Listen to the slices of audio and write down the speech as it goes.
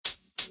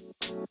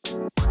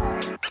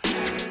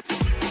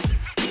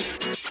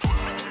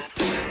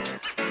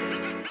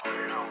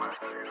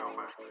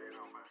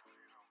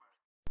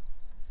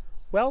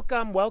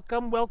Welcome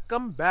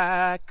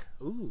back.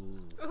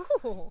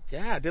 Ooh.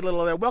 Yeah, did a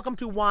little there. Welcome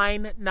to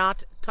Wine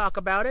Not Talk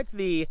About It.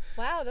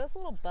 Wow, those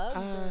little bugs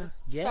are...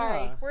 Yeah.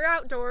 Sorry, we're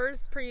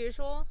outdoors per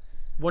usual.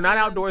 We're not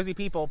outdoorsy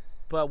people,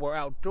 but we're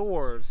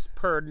outdoors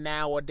per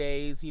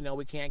nowadays. You know,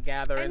 we can't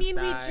gather inside.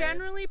 I mean, we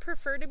generally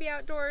prefer to be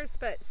outdoors,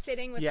 but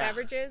sitting with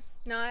beverages,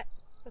 not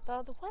with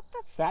all the... What the...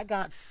 That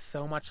got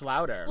so much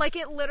louder. Like,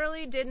 it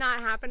literally did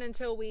not happen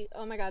until we...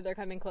 Oh my god, they're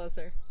coming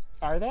closer.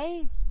 Are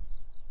they?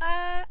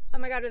 Oh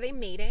my god, are they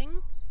mating?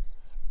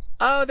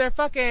 Oh, they're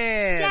fucking!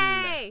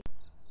 Yay!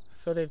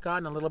 So they've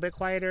gotten a little bit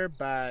quieter,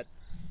 but...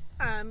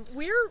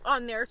 We're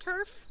on their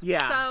turf.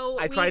 Yeah. So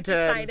I tried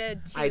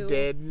decided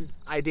to...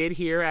 I did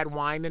here at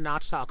Wine and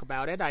Not Talk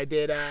About It. I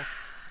did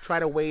try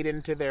to wade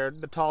into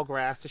the tall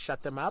grass to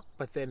shut them up,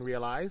 but then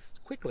realized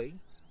quickly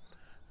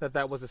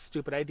that was a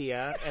stupid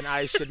idea, and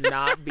I should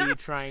not be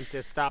trying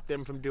to stop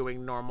them from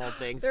doing normal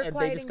things. They're and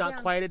they just got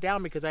down. quieted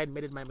down because I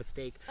admitted my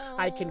mistake. Oh,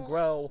 I can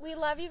grow. We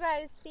love you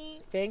guys.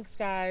 Thanks,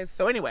 guys.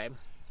 So anyway.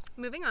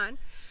 Moving on.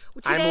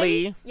 I'm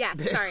Lee. Yeah,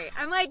 sorry.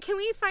 I'm like, can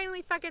we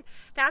finally fucking...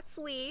 That's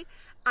Lee.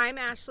 I'm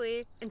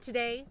Ashley. And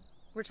today,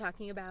 we're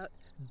talking about...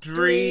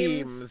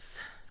 Dreams.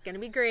 It's going to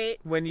be great.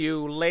 When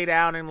you lay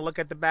down and look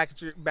at the back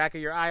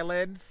of your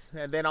eyelids,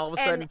 and then all of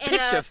a sudden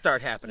pictures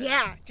start happening.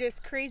 Yeah,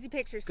 just crazy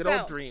pictures. Good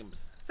old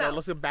dreams. So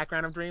let's do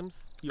background of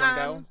dreams. You want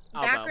to go?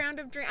 I'll background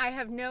of dreams. I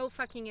have no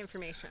fucking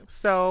information.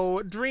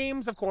 So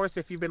dreams, of course,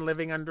 if you've been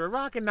living under a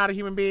rock and not a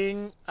human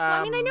being.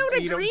 I mean, I know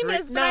what a dream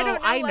is, but I don't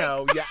know. I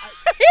know. Yeah.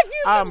 If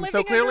you've been living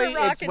so clearly, under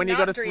a rock it's when you and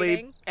go not to dreaming.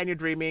 sleep and you're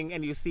dreaming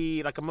and you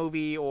see like a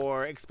movie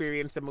or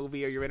experience a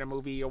movie or you're in a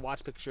movie or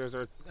watch pictures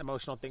or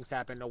emotional things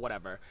happen or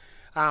whatever.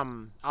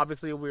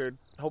 Obviously,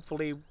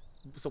 hopefully.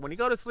 So when you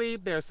go to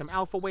sleep, there's some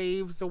alpha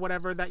waves or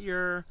whatever that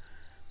your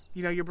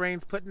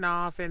brain's putting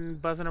off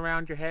and buzzing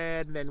around your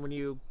head, and then when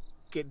you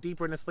get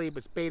deeper into sleep,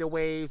 it's beta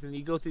waves, and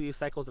you go through these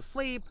cycles of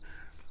sleep.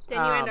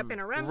 Then you end up in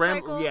a REM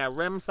cycle. Yeah,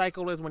 REM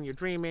cycle is when you're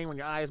dreaming, when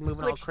your eyes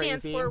moving all crazy.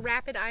 Which stands for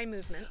rapid eye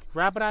movement.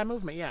 Rapid eye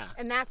movement, yeah.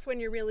 And that's when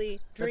you're really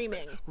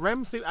dreaming.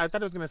 REM sleep, I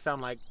thought it was going to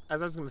sound like, I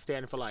thought it was going to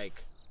stand for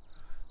like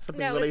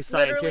something no, really it's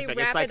scientific.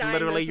 It's like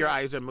literally movement. your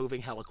eyes are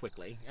moving hella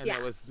quickly. And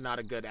that was not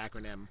a good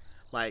acronym.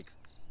 Like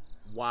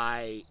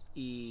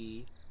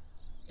YEMHQ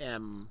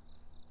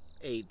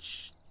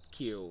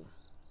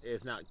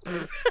is not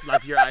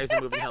like your eyes are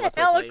moving hella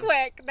quickly. Hella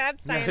quick.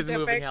 That's scientific. Your eyes are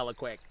moving hella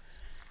quick.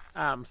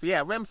 So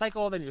yeah, REM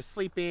cycle, then you're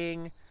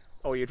sleeping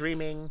or you're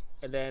dreaming,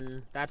 and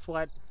then that's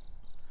what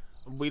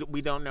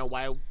we don't know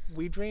why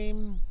we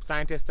dream.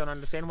 Scientists don't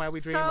understand why we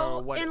dream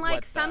or what. And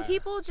like some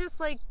people just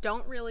like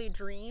don't really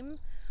dream.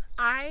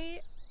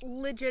 I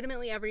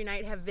legitimately every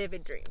night have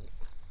vivid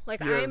dreams.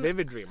 Like You're a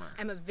vivid dreamer.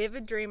 I'm a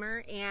vivid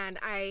dreamer, and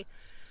I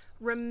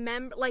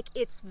remember, like,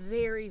 it's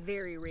very,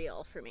 very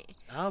real for me.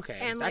 Okay.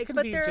 And that can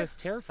be just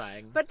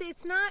terrifying. But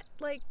it's not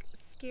like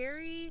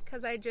scary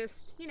because I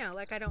just,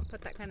 like I don't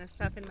put that kind of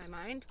stuff in my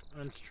mind.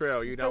 That's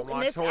true. You don't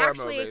watch horror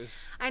movies.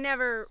 I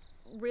never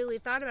really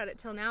thought about it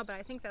till now, but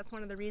I think that's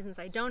one of the reasons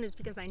I don't is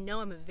because I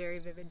know I'm a very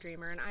vivid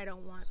dreamer, and I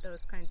don't want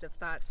those kinds of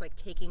thoughts like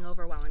taking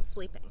over while I'm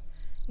sleeping.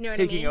 You know what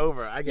I mean? Taking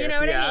over, I guess. You know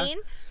what I mean?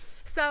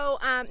 So,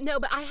 no,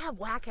 but I have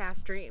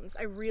whack-ass dreams.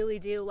 I really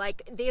do.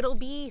 Like, it'll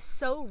be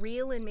so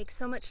real and make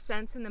so much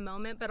sense in the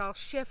moment, but I'll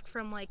shift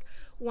from, like,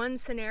 one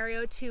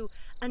scenario to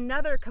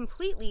another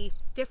completely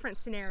different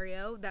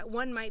scenario. That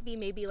one might be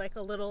maybe, like,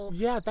 a little,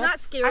 not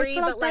scary,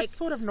 but, like,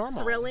 sort of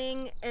normal.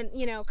 Thrilling and,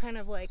 kind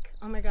of like,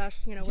 oh my gosh,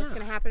 what's going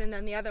to happen? And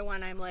then the other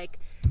one, I'm, like,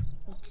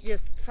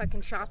 just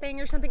fucking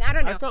shopping or something. I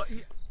don't know.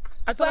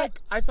 I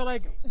feel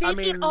like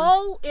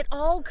it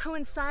all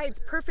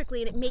coincides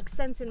perfectly and it makes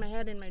sense in my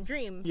head in my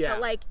dream. Yeah.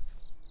 But like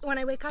when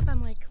I wake up,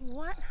 I'm like,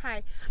 what?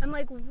 I'm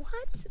like,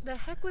 what the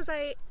heck was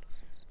I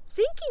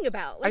thinking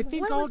about? Like, I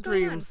think all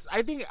dreams.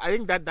 I think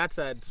that's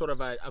a sort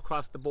of a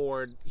across the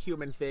board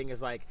human thing.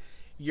 Is like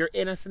you're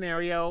in a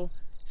scenario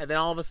and then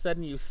all of a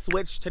sudden you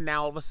switch to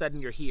now all of a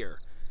sudden you're here.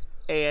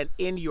 And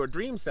in your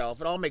dream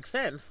self, it all makes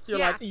sense. You're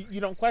like, you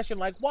don't question,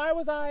 like, why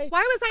was I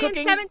in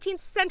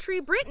 17th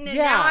century Britain and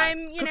now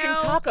I'm, cooking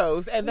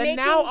tacos, and then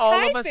now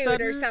all of a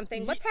sudden or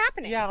something. What's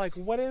happening? Yeah, like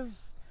what is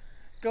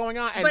going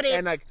on?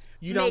 And like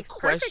you don't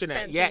question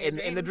it. Yeah,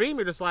 in the dream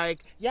you're just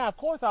like, yeah, of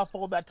course I'll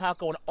fold that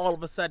taco, and all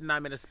of a sudden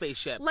I'm in a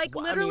spaceship. Like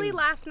literally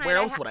last night. Where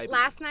else would I be?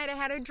 Last night I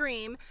had a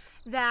dream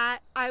that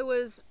I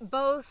was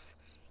both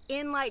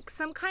in like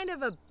some kind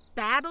of a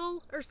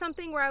battle or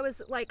something where I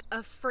was like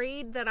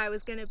afraid that I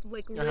was gonna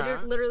like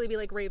literally be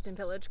like raped and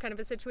pillaged kind of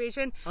a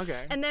situation.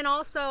 Okay. And then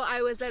also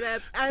I was at a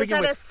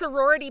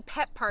sorority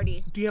pep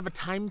party. Do you have a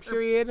time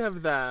period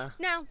of the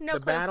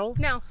battle?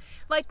 No.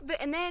 Like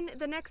and then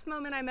the next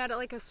moment I'm at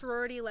like a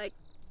sorority like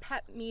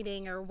pep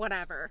meeting or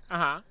whatever.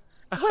 What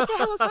the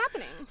hell is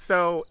happening?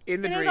 So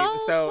in the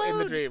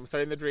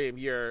dream,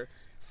 you're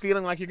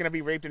feeling like you're going to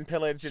be raped and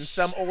pillaged in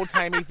some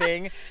old-timey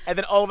thing, and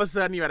then all of a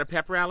sudden you're at a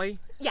pep rally?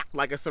 Yeah.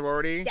 Like a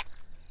sorority? Yeah.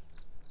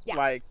 Yeah.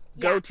 Like,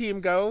 go Yeah.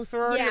 team go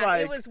sorority? Yeah,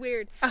 like, it was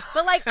weird.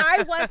 But like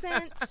I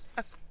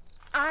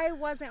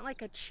wasn't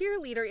like a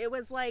cheerleader. It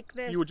was like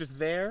this. You were just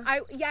there?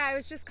 I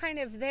was just kind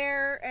of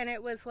there, and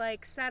it was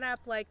like set up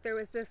like there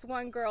was this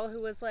one girl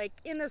who was like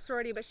in the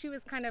sorority, but she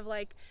was kind of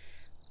like,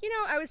 you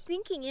know, I was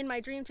thinking in my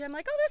dream too, I'm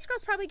like, oh, this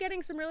girl's probably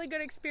getting some really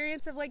good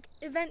experience of like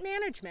event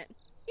management.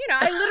 You know,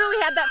 I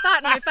literally had that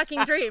thought in my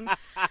fucking dream.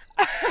 I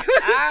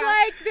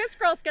was like, this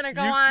girl's gonna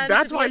go on.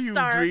 That's to be why a you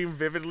star. dream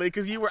vividly,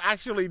 because you were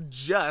actually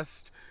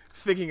just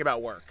thinking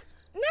about work.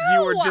 No,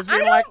 You were just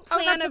being I don't like, oh,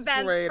 plan that's a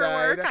events great for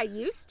work. idea. I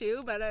used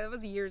to, but it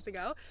was years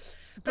ago.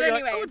 But You're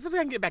anyway, like, oh, it's something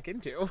I can get back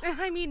into.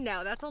 I mean,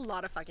 no, that's a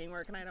lot of fucking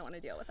work, and I don't want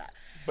to deal with that.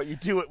 But you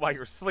do it while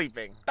you're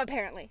sleeping.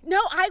 Apparently. No,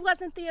 I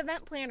wasn't the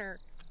event planner.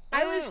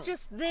 I was Oh.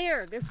 just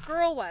there. This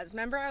girl was.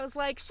 Remember, I was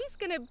like, she's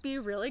going to be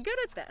really good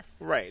at this.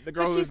 Right. The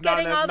girl She's who's not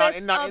getting in, all not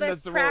this, in, not all in the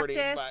this sorority.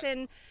 practice But...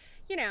 and,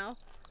 you know,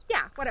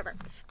 yeah, whatever.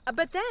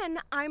 But then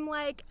I'm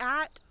like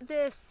at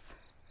this,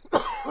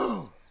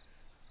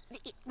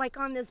 like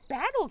on this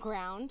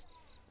battleground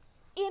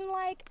in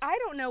like, I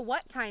don't know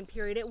what time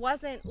period. It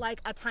wasn't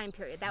like a time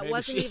period. That Maybe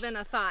wasn't even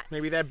a thought.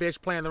 Maybe that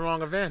bitch planned the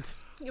wrong event.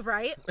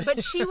 Right?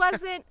 But she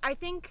wasn't, I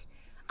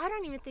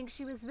don't even think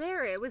she was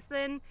there. It was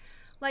then,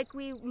 like,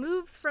 we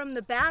moved from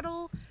the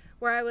battle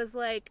where I was,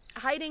 like,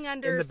 hiding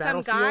under the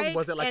some battlefield? guy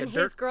Was it like and a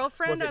his dirt-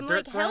 girlfriend. was it I'm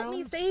dirt like, help me,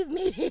 ground? save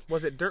me.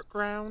 Was it dirt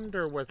ground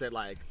or was it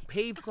like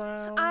paved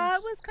ground?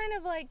 It was kind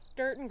of like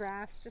dirt and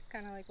grass, just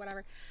kind of like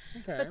whatever.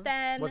 Okay. But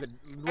then was it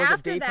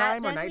after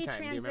daytime that, or then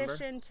nighttime? Do we you remember?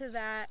 transitioned to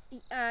that.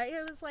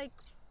 It was like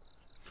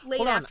late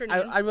Hold on,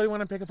 afternoon. I really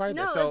want to pick apart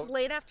no, this. it was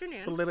late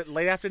afternoon. So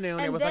late afternoon,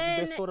 it And was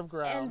like this sort of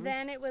ground. And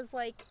then it was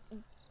like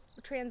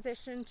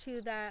transition to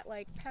that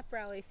like pep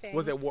rally thing.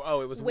 Was it?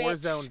 Oh, it was Which-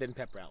 Warzone, then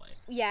pep rally.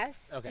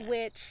 Yes. Okay.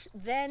 Which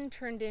then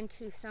turned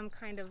into some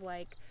kind of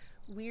like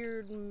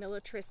weird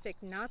militaristic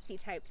Nazi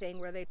type thing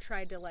where they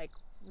tried to like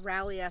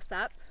rally us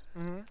up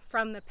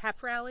from the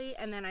pep rally,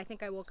 and then I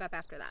think I woke up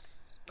after that.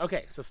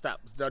 Okay, so stop.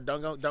 Don't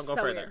go So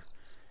further. weird.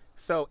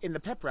 So in the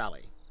pep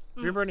rally,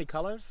 do you remember any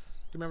colors?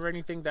 Do you remember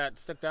anything that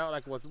stuck out?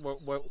 Like, what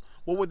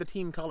were the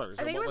team colors?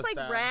 I Or think it what was like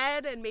the...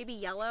 red and maybe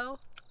yellow.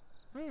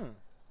 Hmm.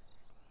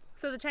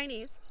 So the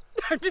Chinese.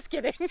 I'm just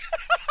kidding.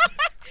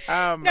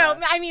 Um, No,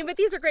 I mean, but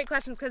these are great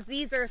questions because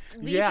these are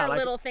like,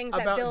 little things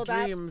that about build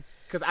up. dreams,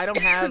 because I don't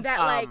have That,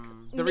 like,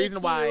 the make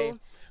reason why. you-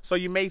 So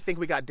you may think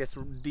we got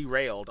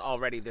derailed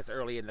already this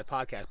early in the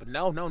podcast, but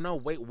no,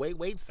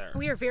 wait, sir.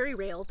 We are very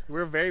railed.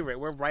 We're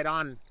we're right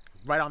on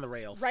the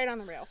rails. Right on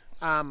the rails.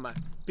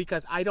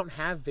 Because I don't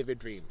have vivid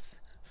dreams,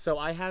 so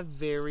I have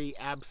very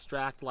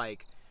abstract,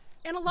 like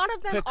And a lot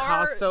of them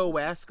are...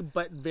 Picasso-esque,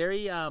 but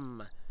very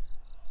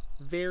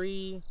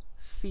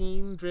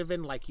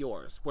scene-driven, like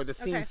yours, where the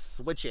scene Okay.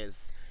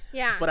 switches.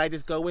 Yeah. But I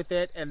just go with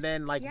it, and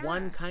then like Yeah.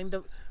 one kind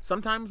of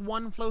sometimes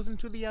one flows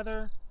into the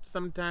other.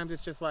 Sometimes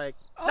it's just like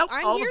Oh, nope,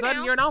 I'm all of here a sudden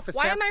now. you're an office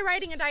Why temp. am I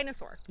riding a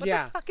dinosaur? What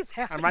Yeah. the fuck is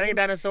happening? I'm writing a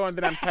dinosaur and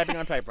then I'm typing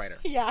on typewriter.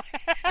 Yeah.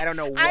 I don't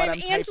know what I'm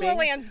I'm Angela typing,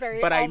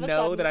 Lansbury. but all I of a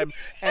know sudden. that I'm.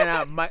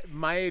 And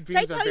my Did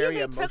I dreams are tell you very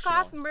they emotional. took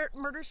off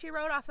Murder, She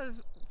Wrote off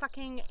of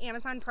fucking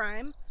Amazon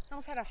Prime? I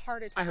almost had a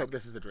heart attack. I hope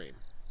this is a dream.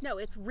 No,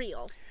 it's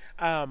real.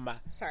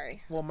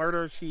 Sorry. Well,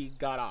 Murder, she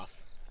got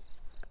off.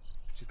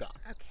 She's gone.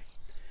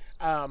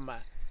 Okay.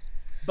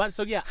 But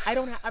so yeah, I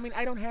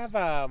don't have.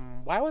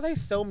 Why was I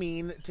so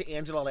mean to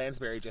Angela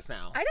Lansbury just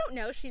now? I don't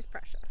know. She's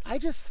precious. I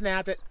just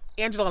snapped at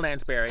Angela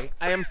Lansbury.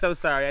 I am so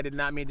sorry. I did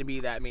not mean to be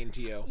that mean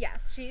to you.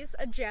 Yes, she's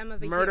a gem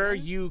of a Murder,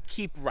 human. you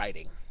keep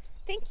writing.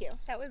 Thank you.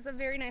 That was a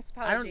very nice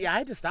apology. I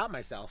had to stop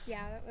myself.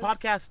 Yeah, that was-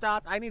 Podcast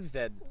stopped. I needed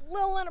to. A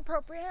little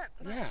inappropriate.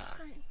 but Yeah. it's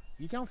fine.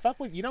 You don't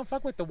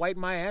fuck with the white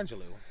Maya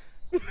Angelou.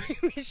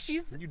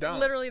 She's You don't.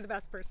 literally the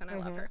best person. I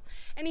love her.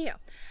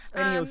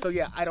 Anywho. So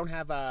yeah, I don't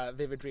have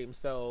vivid dreams.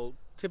 So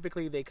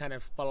typically they kind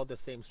of follow the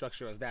same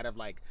structure as that of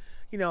like,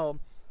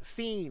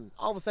 scene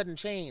all of a sudden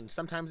change.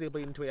 Sometimes they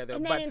bleed into each other.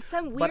 And then but, in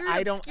some but weird,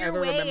 I don't obscure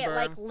ever way, remember, it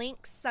like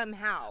links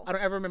somehow. I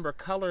don't ever remember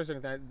colors or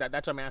anything. That's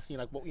what I'm asking.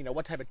 Like,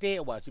 what type of day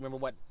it was? Do you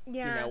remember what?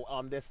 Yeah.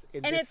 On this.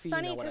 In And this it's scene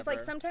funny or because whatever.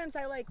 like sometimes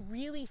I like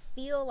really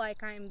feel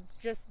like I'm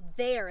just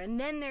there, and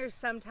then there's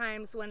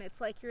sometimes when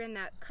it's like you're in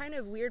that kind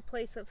of weird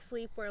place of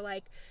sleep where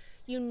like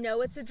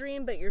it's a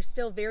dream, but you're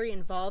still very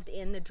involved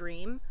in the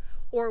dream,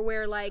 or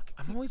where like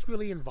I'm always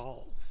really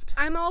involved.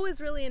 I'm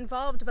always really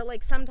involved, but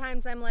like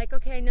sometimes I'm like,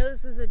 okay, I know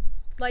this is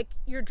like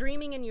you're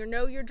dreaming and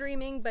you're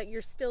dreaming, but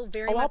you're still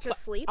very much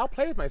asleep. I'll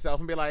play with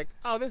myself and be like,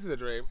 oh, this is a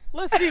dream.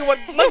 Let's see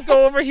let's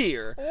go over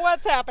here.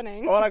 What's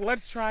happening? Or like,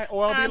 let's try.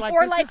 Or I'll be like,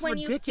 or this like is when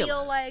ridiculous. you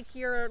feel like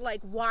you're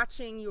like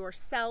watching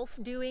yourself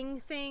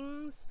doing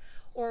things,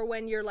 or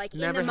when you're like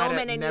in the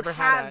moment and you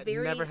have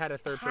never had a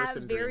third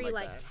person dream very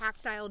like that.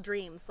 tactile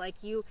dreams, like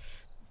you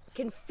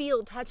can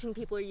feel touching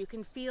people, or you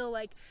can feel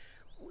like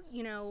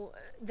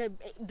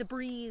the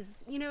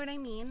breeze, you know what I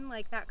mean,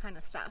 like that kind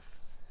of stuff.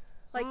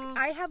 Like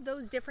I have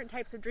those different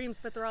types of dreams,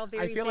 but they're all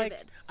very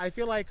vivid. I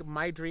feel like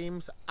my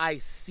dreams, I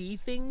see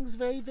things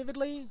very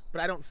vividly, but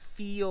I don't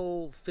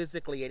feel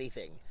physically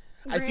anything.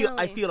 I feel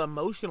Really?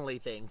 emotionally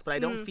things, but I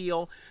don't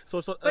feel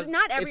so. But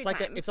not every it's like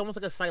time. it's almost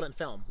like a silent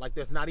film. Like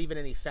there's not even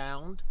any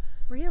sound,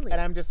 Really?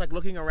 and I'm just like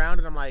looking around,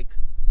 and I'm like,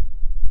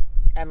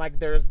 and like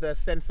there's the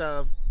sense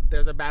of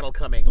there's a battle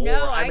coming, or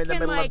No, I'm I in the can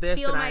middle like of this,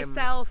 feel and I'm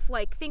myself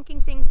like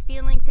thinking things,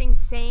 feeling things,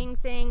 saying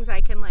things.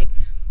 I can like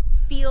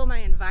feel my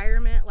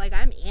environment. Like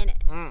I'm in it.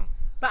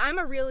 But I'm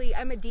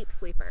a deep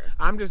sleeper.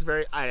 I'm just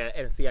very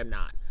and see I'm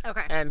not.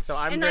 Okay. And so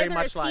I'm and very neither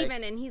much is like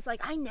Steven, and he's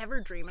like, I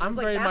never dream. And I I'm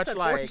was very like, that's much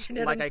like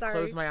unfortunate. I'm I sorry.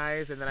 close my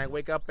eyes and then I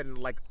wake up and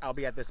like I'll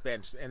be at this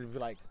bench and be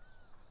like,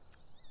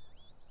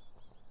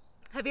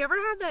 Have you ever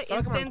had the I'm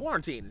in instance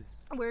quarantine,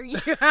 where you?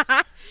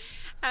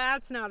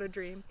 That's not a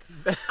dream.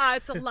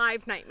 It's a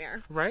live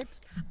nightmare. right?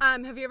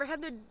 Have you ever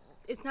had the?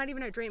 It's not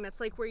even a dream. It's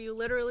like where you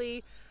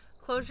literally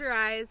close your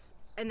eyes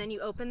and then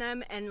you open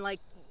them and like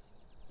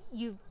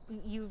you've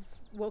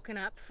woken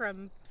up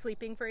from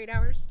sleeping for 8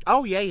 hours.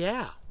 Oh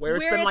yeah. Where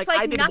it's Where been it's like, like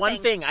I did one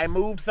nothing. thing, I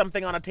moved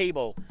something on a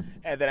table,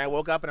 and then I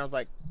woke up and I was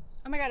like,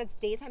 Oh my god, it's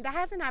daytime. That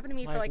hasn't happened to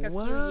me for like a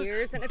what? few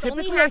years, and it's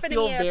Typically, only happened I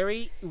feel to me.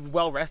 very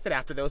well rested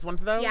after those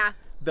ones though. Yeah.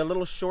 The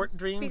little short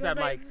dreams Because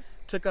that like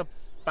took up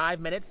 5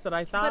 minutes that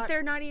I thought. But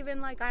they're not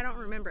even like I don't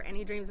remember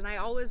any dreams, and I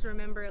always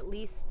remember at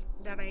least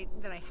that I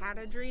had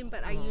a dream,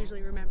 but I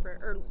usually remember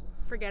or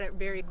forget it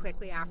very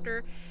quickly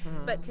after.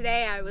 But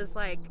today I was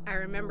like I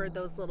remembered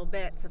those little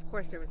bits. Of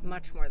course, there was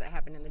much more that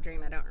happened in the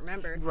dream I don't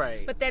remember.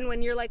 Right. But then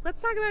when you're like,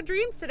 let's talk about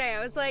dreams today,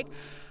 I was like,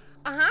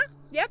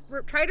 yep,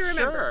 try to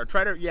remember. Sure,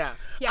 try to, yeah.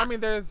 Yeah. I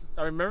mean,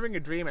 remembering a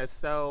dream is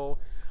so,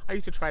 I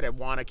used to try to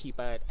want to keep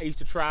a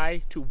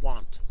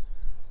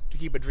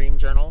dream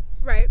journal.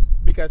 Right.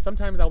 Because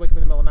sometimes I'll wake up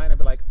in the middle of the night and I'll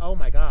be like, oh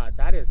my God,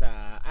 that is,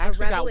 I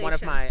actually got one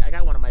of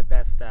my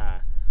best,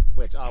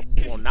 which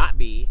will not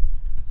be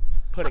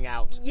putting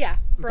out Yeah.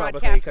 publicly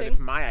because Broadcasting. it's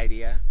my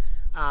idea.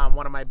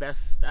 One of my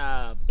best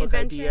book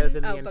Invention? ideas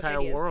in the Oh, book entire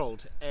ideas.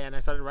 world. And I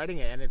started writing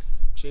it and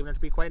it's shaping up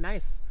to be quite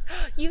nice.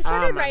 You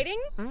started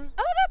writing? Oh,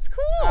 that's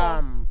cool.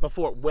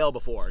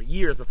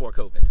 Years before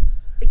COVID.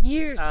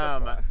 Years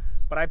before.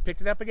 But I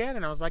picked it up again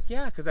and I was like,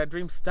 yeah, because that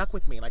dream stuck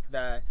with me. Like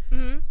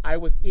Mm-hmm. I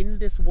was in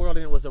this world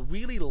and it was a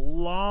really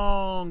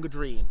long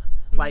dream.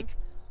 Mm-hmm.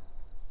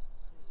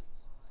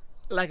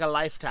 Like a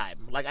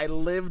lifetime. Like I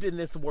lived in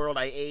this world.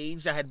 I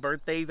aged. I had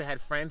birthdays. I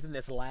had friends in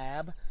this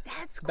lab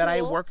That's cool. that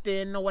I worked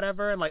in or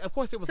whatever. And like, of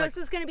course, it was So like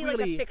this is going to be really,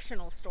 like a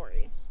fictional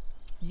story.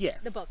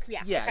 yes, the book,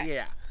 yeah, yeah, okay.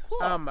 yeah. Cool.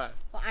 Well,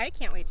 I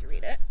can't wait to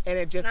read it. And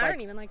it just And I like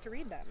don't even like to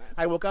read that much.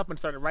 I woke up and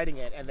started writing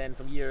it, and then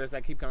from years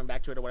I keep coming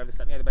back to it or whatever. This,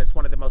 that, and the other. But it's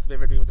one of the most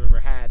vivid dreams I've ever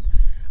had,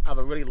 of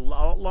a really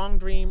long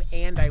dream,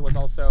 and I was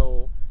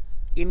also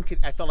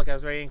I felt like I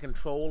was very in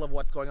control of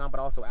what's going on, but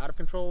also out of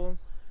control.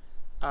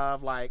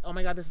 Of like, oh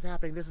my God, this is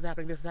happening, this is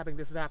happening, this is happening,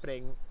 this is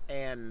happening,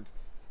 and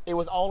it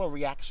was all a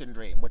reaction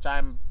dream, which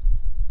I'm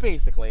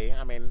basically,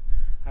 I mean,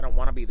 I don't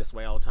want to be this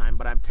way all the time,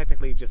 but I'm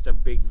technically just a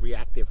big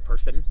reactive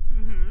person.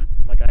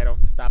 Mm-hmm. Like I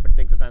don't stop and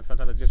think sometimes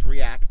I just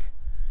react.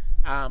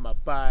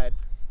 But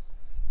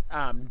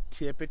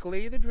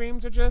typically the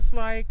dreams are just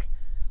like,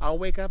 I'll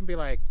wake up and be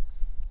like,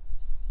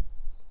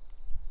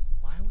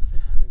 why was I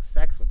having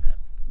sex with him?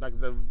 Like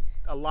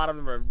a lot of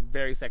them are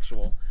very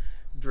sexual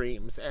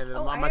dreams, and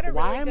Oh, I'm I like, had a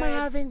why really am I good-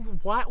 having?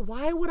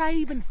 Why would I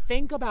even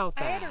think about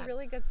that? I had a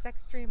really good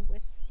sex dream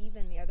with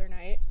Steven the other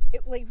night.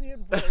 We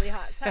had really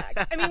hot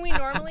sex. I mean, we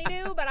normally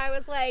do, but I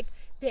was like,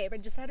 babe, I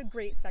just had a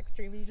great sex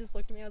dream. And he just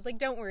looked at me. I was like,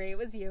 don't worry, it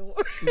was you.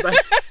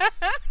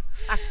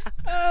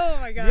 Oh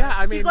my God. Yeah,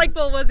 I mean- he's like,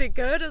 well, was it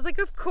good? I was like,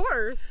 of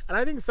course. And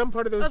I think some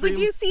part of those I was dreams, like,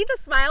 do you see the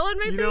smile on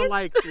my you face? know,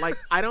 like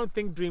I don't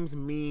think dreams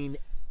mean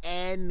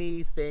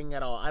anything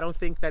at all. I don't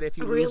think that if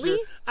you lose Really?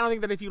 I don't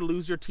think that if you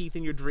lose your teeth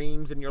in your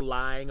dreams and you're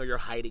lying or you're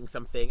hiding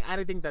something, I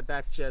don't think that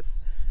that's just.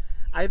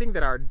 I think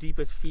that our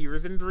deepest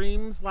fears in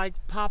dreams like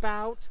pop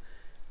out,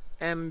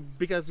 and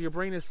because your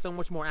brain is so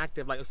much more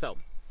active. Like so,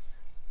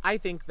 I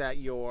think that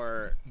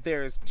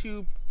there's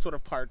two sort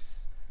of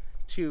parts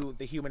to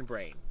the human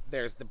brain.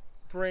 There's the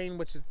brain,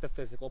 which is the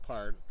physical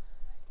part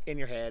in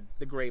your head,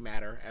 the gray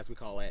matter as we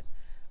call it.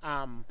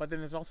 But then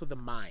there's also the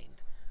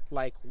mind.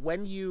 Like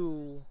when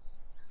you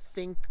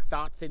think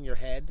thoughts in your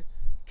head,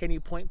 can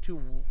you point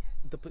to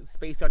the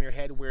space on your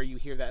head where you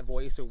hear that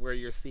voice or where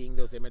you're seeing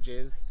those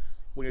images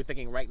when you're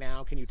thinking right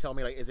now? Can you tell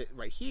me, like, is it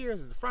right here, is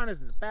it in the front, is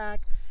it in the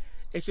back?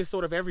 It's just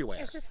sort of everywhere.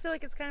 I just feel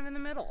like it's kind of in the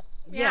middle.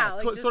 Yeah,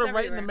 like just sort of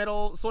right in the everywhere.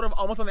 middle, sort of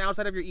almost on the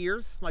outside of your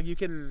ears. Like you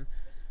can,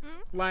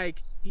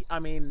 like, I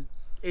mean,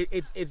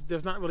 it's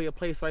there's not really a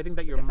place. So I think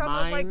that your It's mind,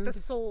 almost like the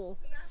soul.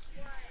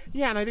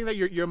 yeah, and I think that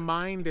your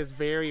mind is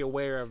very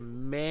aware of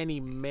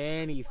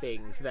many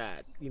things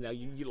that you know.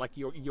 You like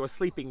your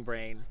sleeping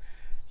brain,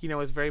 you know,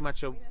 is very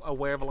much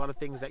aware of a lot of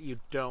things that you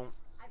don't.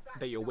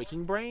 That your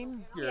waking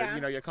brain,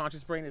 your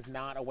conscious brain is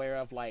not aware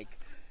of. Like,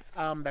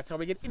 that's how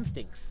we get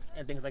instincts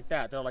and things like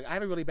that. They're like, I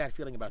have a really bad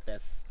feeling about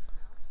this.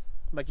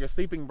 Like your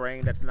sleeping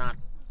brain,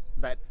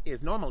 that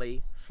is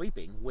normally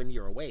sleeping when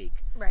you're awake.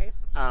 Right.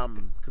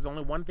 Because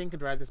only one thing can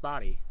drive this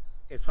body.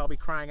 It's probably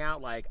crying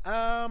out like,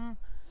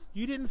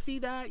 you didn't see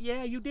that?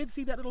 Yeah, you did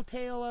see that little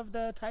tail of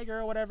the tiger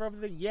or whatever.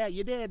 Yeah,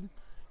 you did.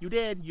 You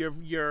did.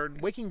 Your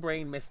waking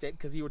brain missed it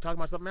because you were talking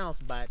about something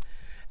else.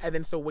 And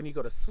then so when you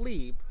go to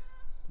sleep,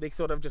 they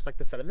sort of just like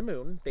the sun and the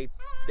moon. They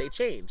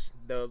change.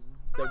 The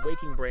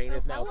waking brain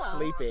is now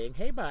sleeping.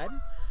 Hey, bud.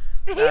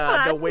 Hey,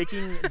 bud.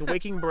 The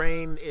waking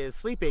brain is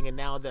sleeping, and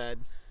now the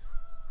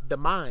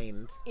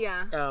mind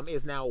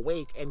is now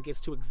awake and gets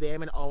to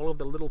examine all of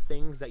the little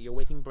things that your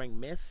waking brain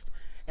missed,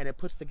 and it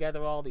puts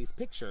together all these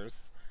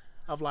pictures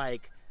of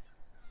like,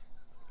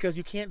 because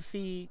you can't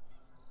see,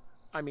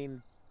 I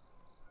mean,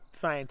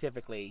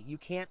 scientifically, you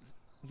can't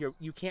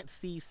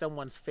see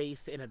someone's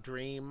face in a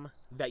dream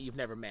that you've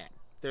never met.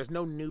 There's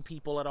no new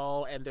people at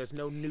all, and there's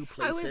no new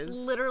places. I was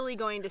literally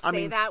going to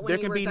say that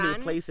when you were done. There can be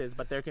new places,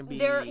 but there can be...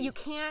 You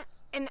can't...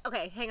 And,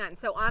 okay, hang on.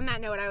 So, on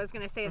that note, I was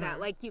going to say that.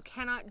 Like, you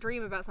cannot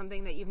dream about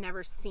something that you've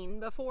never seen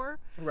before.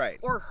 Right.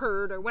 Or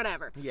heard, or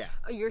whatever. Yeah.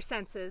 Your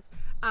senses.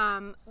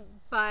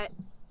 But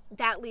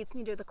that leads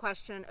me to the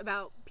question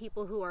about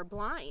people who are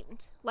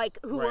blind. Like,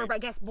 who are, I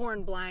guess,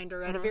 born blind,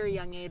 or at a very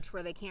young age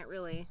where they can't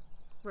really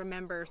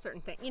remember certain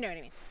things. You know what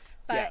I mean?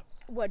 But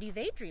what do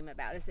they dream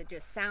about? Is it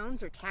just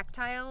sounds or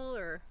tactile,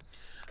 or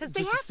because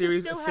they have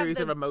to still have a series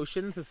of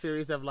emotions, a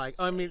series of like.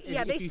 I mean,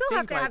 they still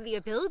have to have the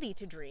ability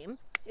to dream.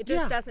 It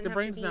just doesn't have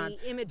to be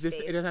image based.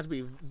 It doesn't have to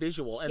be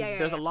visual. And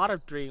there's a lot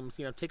of dreams.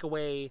 You know, take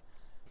away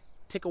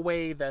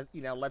the.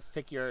 You know, let's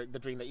take the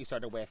dream that you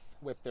started with.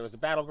 There was a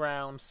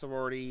battleground,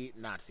 sorority,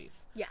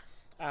 Nazis. Yeah.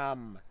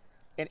 And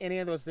any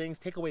of those things,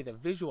 take away the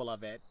visual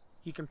of it.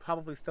 You can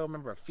probably still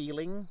remember a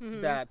feeling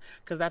that,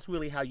 because that's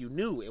really how you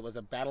knew it was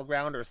a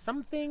battleground or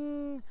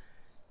something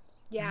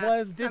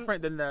was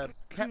different than the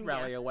pet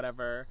rally or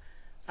whatever.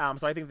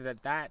 So I think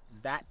that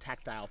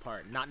tactile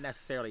part, not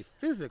necessarily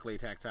physically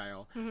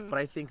tactile, but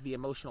I think the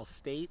emotional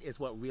state is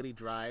what really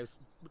drives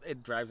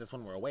us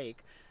when we're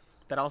awake.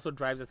 That also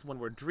drives us when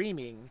we're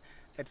dreaming.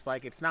 It's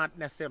like, it's not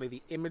necessarily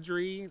the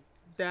imagery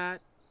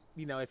that,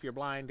 you know, if you're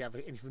blind and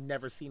if you've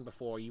never seen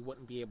before, you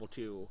wouldn't be able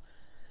to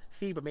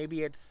see, but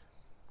maybe it's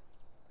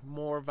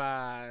more of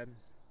a,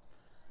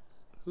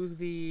 who's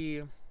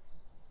the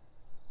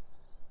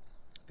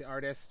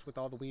artist with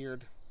all the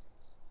weird,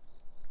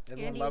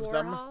 everyone Andy loves Warhol?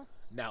 them.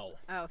 No.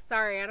 Oh,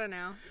 sorry, I don't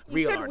know. You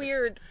Real said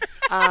artist.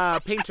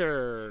 weird.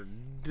 Painter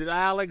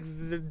Alex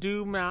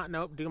Dumas.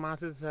 Nope,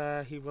 Dumas is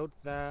he wrote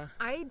the.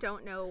 I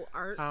don't know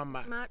art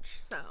much,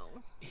 so.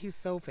 He's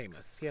so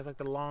famous. He has like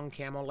the long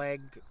camel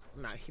leg.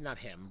 Not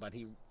him, but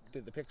he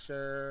did the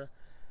picture.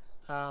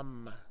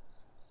 Not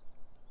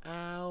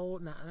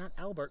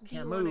Albert Do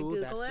you Camus. wanna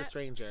Google That's it? The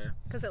Stranger.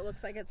 Because it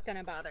looks like it's going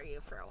to bother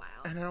you for a while.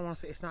 And I don't want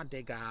to say it's not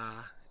Degas.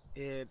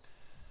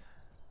 It's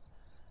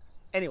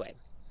anyway.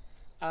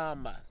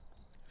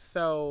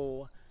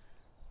 So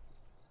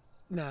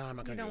no, I'm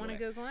not going to. You don't want to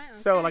Google it? Okay.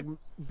 So like,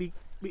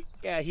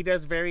 he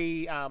does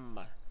very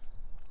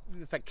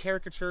it's like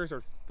caricatures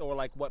or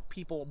like what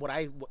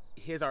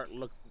his art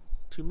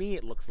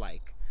it looks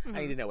like.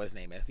 I need to know what his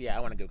name is. Yeah, I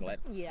want to Google it.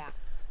 Yeah.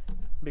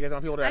 Because I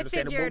want people to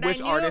understand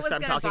which artist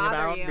I'm talking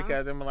about. You.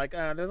 Because I'm like,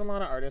 there's a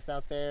lot of artists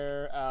out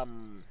there.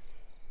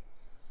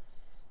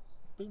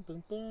 Boom,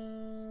 boom,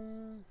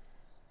 boom.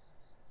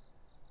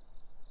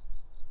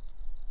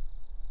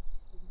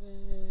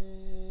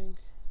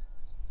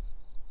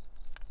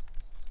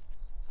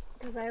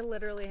 Because I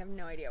literally have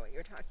no idea what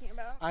you're talking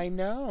about. I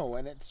know,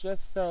 and it's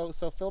just so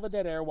fill the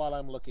dead air while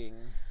I'm looking.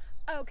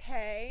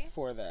 Okay.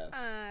 For this.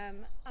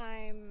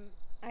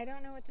 I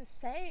don't know what to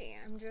say.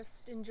 I'm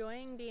just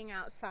enjoying being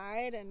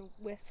outside and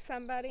with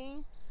somebody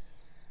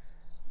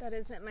that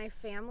isn't my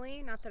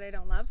family. Not that I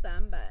don't love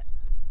them, but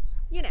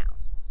you know,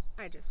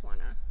 I just want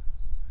to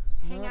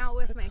hang out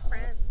with my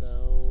friends.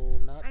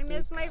 I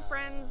miss my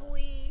friends,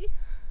 Lee.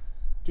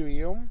 Do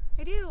you?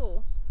 I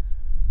do.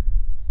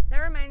 That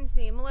reminds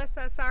me,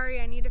 Melissa,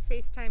 sorry, I need to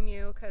FaceTime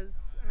you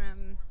because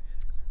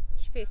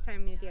she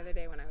FaceTimed me the other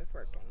day when I was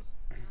working.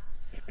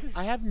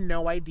 I have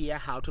no idea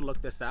how to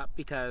look this up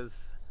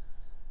because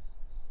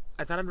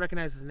I thought I'd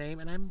recognize his name,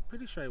 and I'm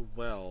pretty sure I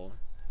will.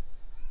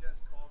 He just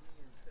called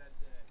me and said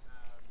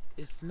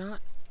that it's not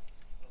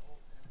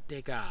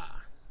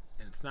Degas,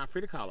 and it's not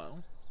Frida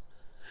Kahlo.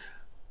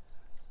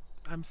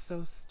 I'm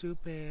so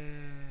stupid.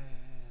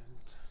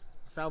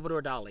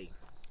 Salvador Dali.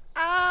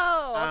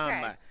 Oh,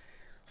 okay.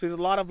 So there's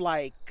a lot of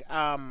like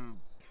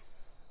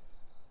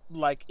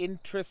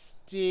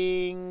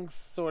interesting,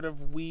 sort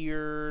of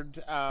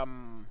weird,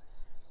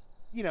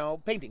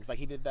 paintings. Like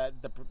he did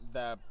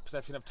the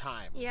Perception of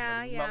Time.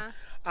 Yeah.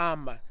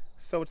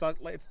 So it's like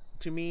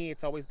to me,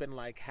 it's always been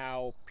like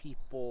how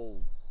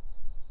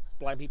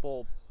blind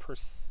people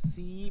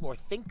perceive or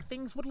think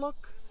things would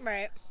look.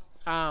 Right.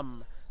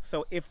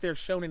 So if they're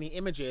shown any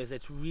images,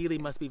 it really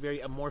must be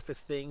very amorphous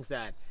things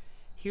that.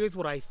 Here's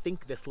what I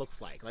think this looks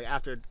like. Like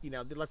after,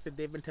 let's say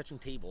they've been touching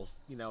tables,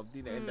 in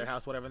their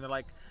house, whatever, and they're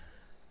like,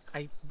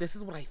 this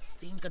is what I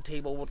think a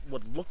table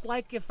would look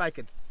like if I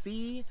could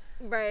see.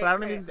 Right. But I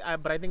don't even.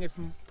 But I think it's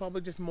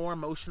probably just more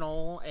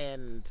emotional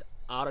and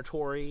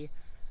auditory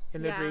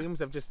in their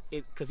dreams of just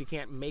it because you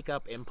can't make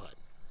up input.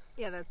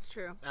 Yeah, that's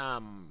true.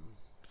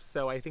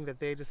 So I think that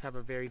they just have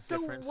a very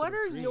different. So what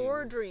sort of are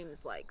your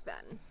dreams like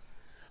then?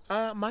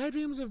 My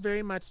dreams are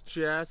very much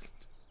just,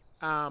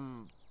 a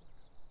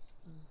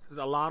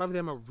lot of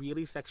them are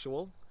really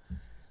sexual,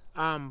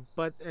 and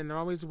they're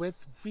always with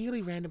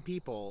really random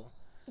people.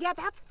 Yeah,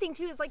 that's the thing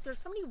too. Is like there's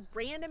so many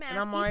random ass And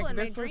I'm people like, in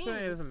this my person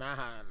dreams. is not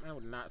hot. I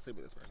would not sleep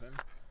with this person.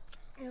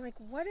 You're like,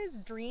 what is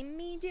dream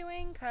me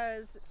doing?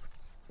 Cause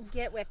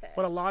get with it.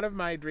 But a lot of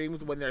my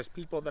dreams, when there's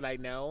people that I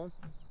know,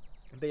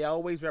 they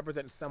always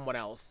represent someone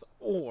else,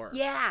 or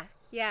Yeah.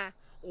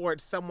 or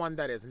it's someone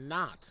that is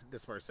not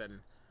this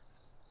person,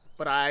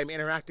 but I'm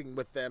interacting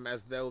with them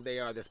as though they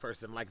are this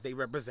person. Like they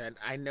represent,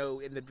 I know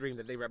in the dream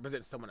that they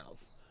represent someone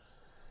else.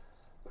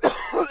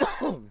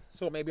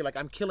 So maybe like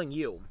I'm killing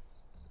you,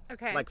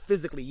 Okay. like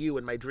physically you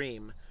in my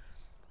dream,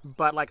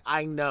 but like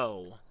I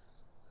know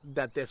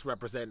that this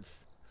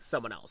represents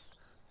someone else.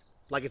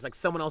 Like it's like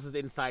someone else is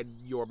inside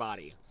your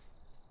body.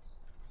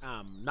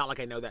 Not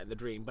like I know that in the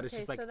dream, but it's okay,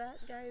 just like, so that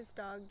guy's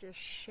dog just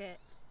shit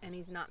and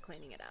he's not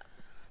cleaning it up.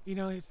 you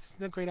know, it's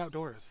the great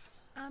outdoors.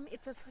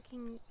 It's a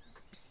fucking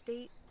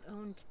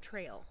state-owned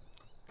trail.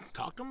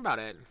 Talk to him about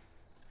it.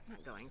 I'm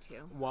not going to.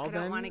 Well, I don't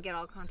then- want to get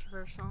all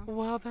controversial.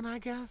 Well, then I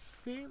guess,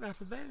 see, that's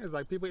the thing. Is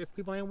like if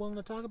people ain't willing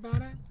to talk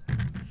about it,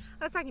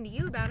 I was talking to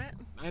you about it.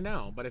 I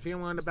know. But if you're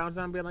willing to bounce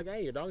on and be like,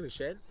 hey, your dog is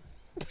shit,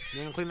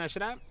 you gonna clean that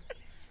shit up?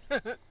 No.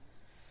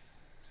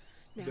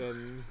 Then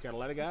you gotta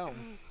let it go.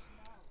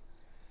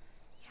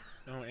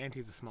 Oh, and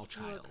he's a small He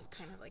child. looks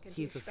kind of like a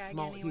He's a douchebag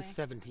small. anyway. He's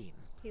 17.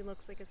 He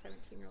looks like a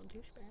 17-year-old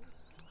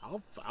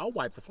douchebag. I'll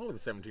wipe the floor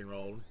with a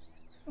 17-year-old.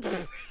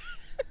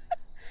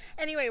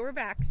 Anyway, we're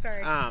back.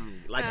 Sorry.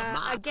 Like a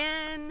mop.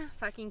 Again,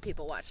 fucking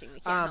people watching. We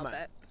can't help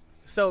it.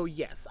 So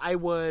yes, I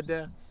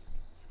would.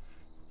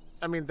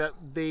 I mean,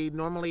 they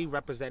normally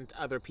represent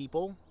other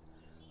people,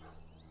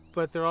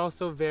 but they're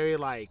also very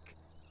like.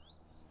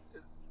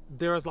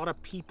 There's a lot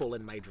of people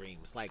in my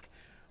dreams. Like,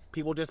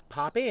 people just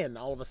pop in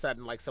all of a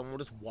sudden. Like, someone will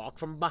just walk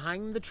from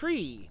behind the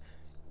tree,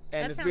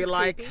 and That just be sounds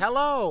like, creepy.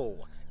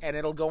 "Hello," and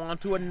it'll go on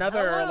to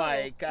another Hello.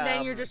 like.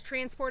 Then you're just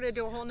transported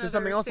to a whole nother to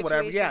something else or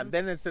whatever. Yeah. situation.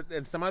 Then it's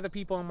and some other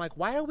people. I'm like,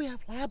 why do we have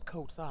lab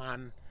coats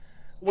on?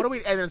 What do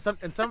we? And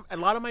then a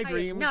lot of my I am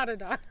dreams. not a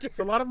doctor.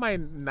 So a lot of my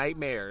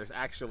nightmares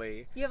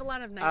actually. You have a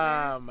lot of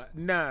nightmares.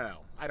 No,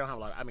 I don't have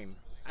a lot. I mean,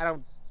 I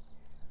don't.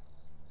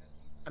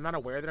 I'm not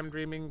aware that I'm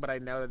dreaming, but I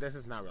know that this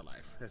is not real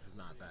life. This is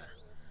not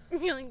that.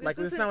 You're like, this Like,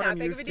 this is isn't not what that I'm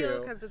big of a used deal to.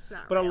 because it's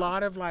not But a real.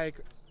 lot of like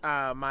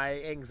my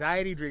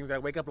anxiety dreams, I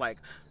wake up like,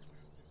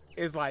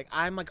 is like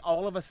I'm like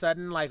all of a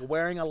sudden like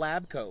wearing a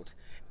lab coat,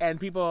 and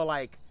people are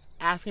like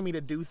asking me to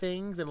do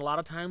things, and a lot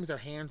of times their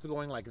hands are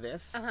going like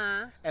this,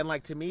 and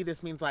like to me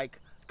this means like,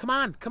 come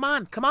on,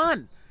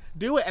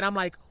 do it, and I'm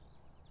like,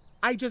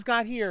 I just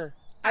got here.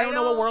 I don't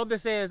know what world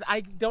this is. I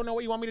don't know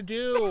what you want me to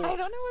do. I don't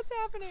know what's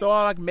happening. So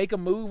I'll like make a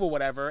move or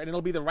whatever, and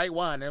it'll be the right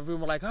one. And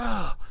everyone will like,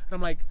 oh, and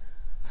I'm like,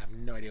 I have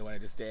no idea what I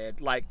just did.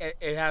 Like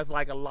it has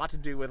like a lot to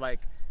do with like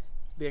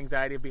the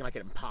anxiety of being like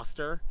an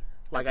imposter.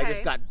 Like I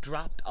just Okay. got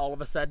dropped all of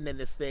a sudden in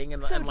this thing,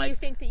 and So I'm do you like,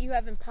 think that you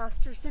have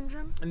imposter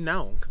syndrome?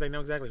 no, because I know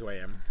exactly who I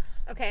am,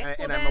 Okay. well,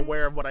 and then, I'm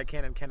aware of what I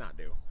can and cannot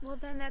do. Well,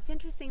 then that's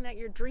interesting that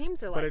your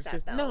dreams are But like it's that,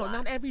 just though. a no, lot.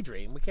 not every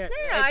dream. We can't.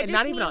 No, I and just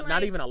not even mean, not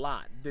like- even a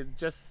lot.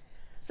 Just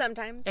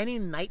Sometimes. any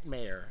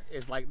nightmare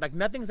is like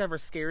nothing's ever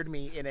scared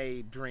me in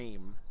a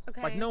dream.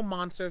 Okay. Like no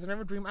monsters. I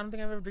don't think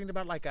I've ever dreamed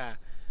about like a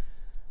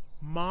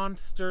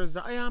monsters.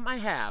 I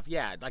have,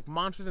 yeah, like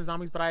monsters and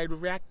zombies. But I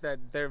react that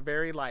they're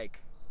very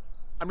like.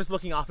 I'm just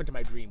looking off into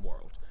my dream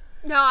world.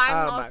 No,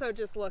 I'm Um, also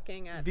just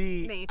looking at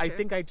The nature. I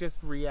think I just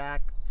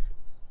react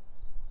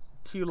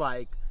to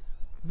like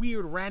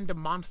weird random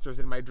monsters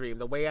in my dream.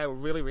 The way I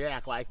really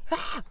react, like.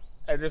 Ah!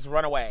 And just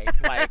run away,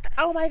 like,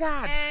 oh my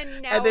god,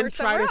 And now and then we're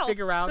try to somewhere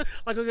figure else.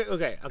 out, like,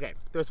 okay.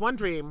 There's one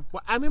dream.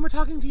 I remember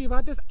talking to you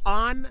about this in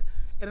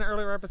an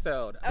earlier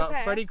episode about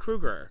Okay. Freddy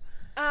Krueger.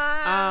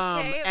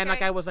 Okay. And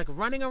like I was like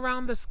running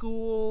around the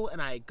school,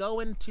 and I go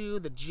into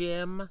the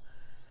gym,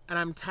 and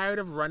I'm tired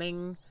of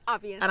running,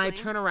 Obviously. and I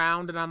turn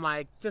around and I'm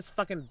like, just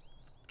fucking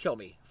kill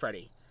me,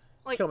 Freddy.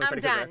 like, Kill me, I'm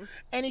Freddy done. Krueger.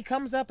 And he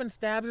comes up and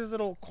stabs his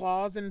little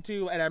claws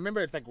into, and I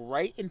remember it's like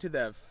right into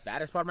the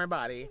fattest part of my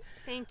body.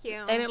 Thank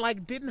you. And it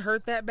like didn't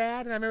hurt that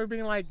bad, and I remember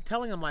being like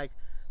telling him like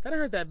that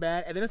didn't hurt that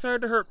bad, and then it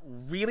started to hurt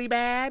really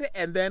bad,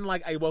 and then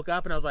like I woke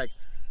up and I was like,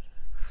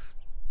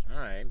 all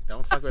right,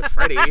 don't fuck with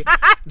Freddy.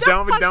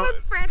 Don't fuck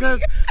with Freddy.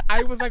 Because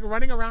I was like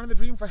running around in the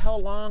dream for how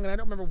long, and I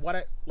don't remember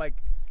what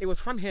it was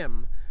from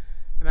him,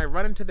 and I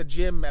run into the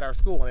gym at our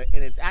school, and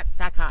it's at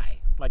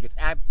Sakai, like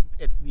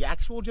it's the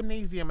actual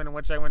gymnasium in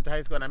which I went to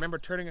high school, and I remember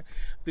turning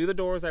through the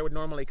doors I would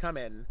normally come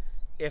in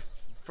if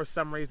for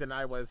some reason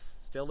I was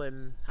still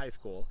in high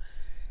school.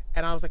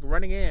 And I was like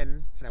running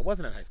in, and I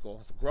wasn't in high school. I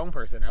was a grown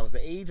person. I was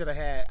the age that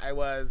I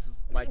was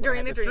like when I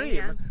During had the this dream,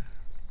 yeah.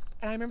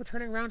 And I remember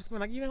turning around, just being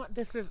like, you know what,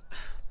 this is,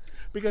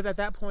 because at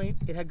that point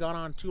it had gone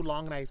on too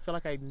long, and I feel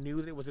like I knew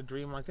that it was a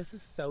dream. I'm like, this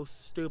is so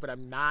stupid.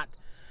 I'm not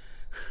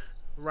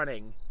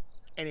running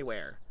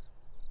anywhere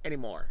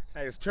anymore.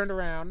 And I just turned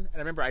around, and I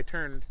remember I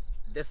turned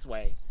this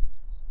way,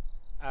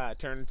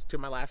 turned to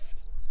my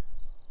left,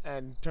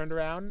 and turned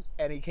around,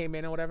 and he came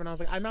in or whatever, and I was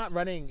like, I'm not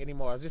running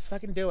anymore. Just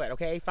fucking do it,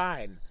 okay?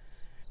 Fine.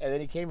 And then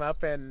he came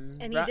up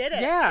and he did it.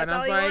 Yeah, That's and I all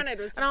was he like, wanted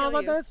was to and I was kill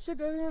like, you. that shit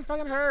doesn't even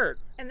fucking hurt.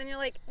 And then you're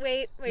like,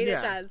 wait, Yeah.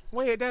 it does.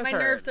 Wait, it does My hurt.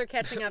 nerves are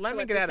catching up Let to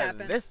me what get just out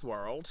happened. of this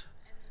world.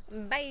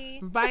 Bye.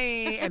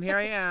 Bye. And here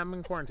I am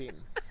in quarantine.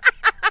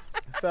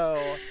 So,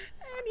 And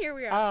here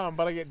we are.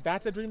 but like,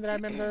 that's a dream that I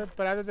remember.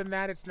 But other than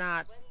that,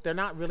 they're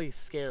not really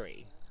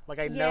scary. Like,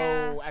 I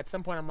know at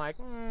some point I'm like,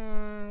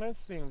 this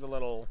seems a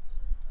little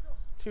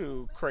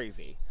too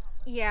crazy.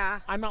 Yeah.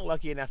 I'm not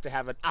lucky enough to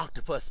have an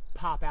octopus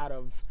pop out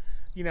of,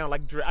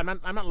 like, I'm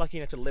not lucky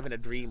enough to live in a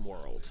dream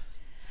world.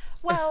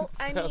 Well,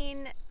 I So-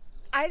 mean,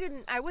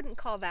 I wouldn't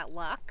call that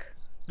luck.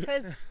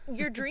 Because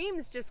your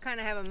dreams just kind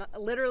of have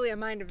literally a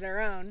mind of their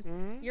own.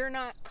 Mm-hmm. You're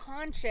not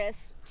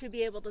conscious to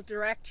be able to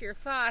direct your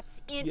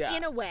thoughts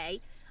in a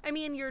way. I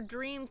mean, your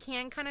dream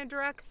can kind of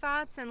direct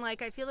thoughts, and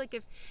like I feel like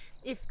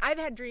if I've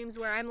had dreams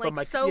where I'm like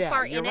so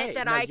far in it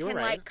that I can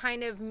like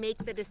kind of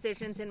make the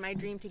decisions in my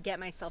dream to get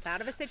myself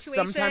out of a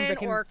situation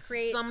or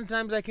create.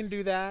 Sometimes I can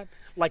do that,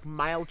 like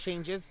mild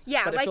changes.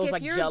 Yeah, but it like feels if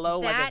like you're Jello,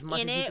 like that as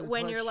much in as you it can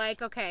when push. you're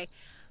like, okay,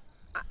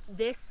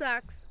 this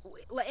sucks,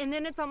 and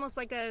then it's almost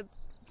like a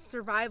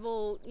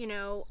survival,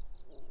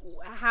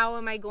 how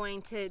am I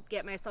going to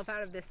get myself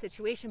out of this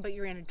situation? But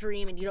you're in a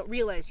dream and you don't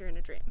realize you're in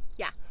a dream.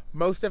 Yeah.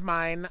 Most of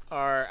mine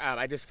are,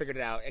 I just figured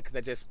it out because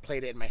I just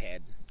played it in my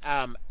head.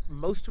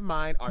 Most of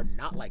mine are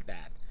not like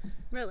that.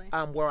 Really?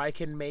 Where I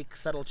can make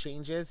subtle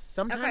changes.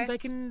 Sometimes Okay. I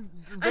can.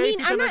 I mean,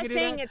 few I'm times I not can do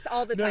saying that. it's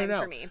all the No, time no,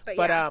 no. for me, but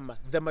yeah.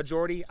 the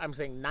majority, I'm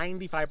saying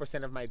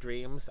 95% of my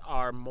dreams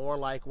are more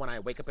like when I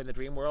wake up in the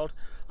dream world.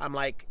 I'm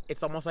like,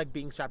 it's almost like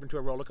being strapped into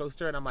a roller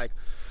coaster, and I'm like,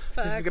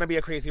 this is Fuck. gonna be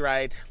a crazy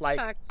ride. Like,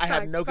 Fuck, I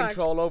have fuck, no fuck.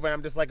 control over, and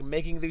I'm just like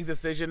making these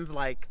decisions.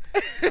 Like,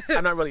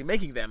 I'm not really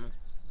making them.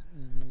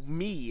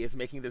 Me is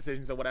making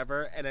decisions or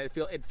whatever, and it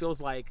feels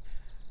like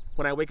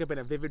when I wake up in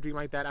a vivid dream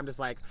like that, I'm just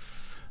like,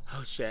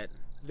 oh shit.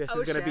 This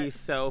Oh, is going to be shit.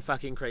 so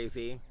fucking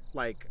crazy.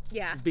 Like,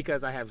 Yeah.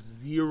 because I have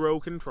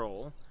zero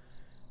control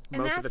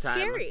And most that's of the time.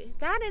 scary.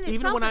 That in Even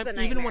itself when is a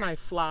nightmare. even when I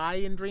fly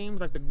in dreams,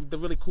 like the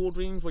really cool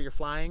dreams where you're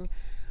flying,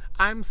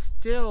 I'm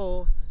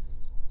still,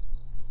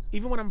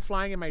 even when I'm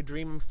flying in my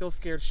dream, I'm still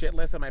scared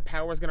shitless that my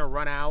power is going to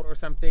run out or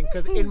something.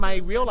 Because in my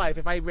real life,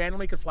 if I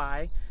randomly could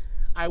fly,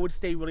 I would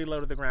stay really low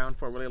to the ground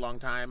for a really long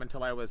time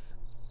until I was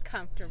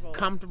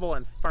comfortable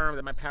and firm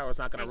that my power was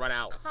not going to run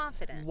out.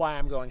 Confident. While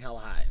I'm going hella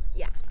high.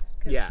 Yeah.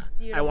 'Cause Yeah,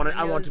 you I don't want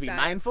wanna to be nosedive.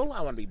 mindful.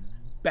 I want to be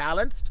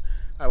balanced.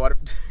 I want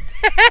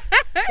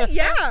to,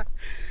 Yeah.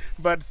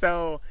 but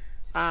so,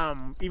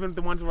 even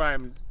the ones where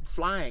I'm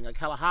flying like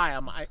hella high,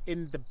 I'm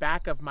in the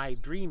back of my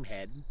dream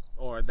head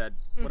or the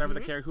whatever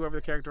whoever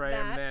the character I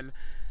am. That. Then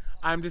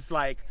I'm just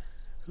like,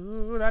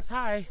 ooh, that's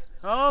high.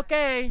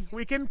 Okay,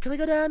 can we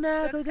go down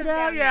now? Let's Can we go come down?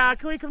 down Yeah, now.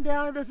 can we come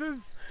down?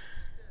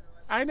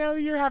 I know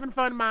you're having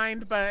fun,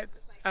 mind, but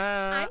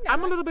I'm a not.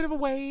 little bit of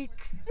awake.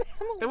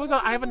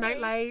 I have a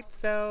nightlight,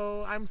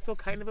 so I'm still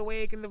kind of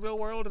awake in the real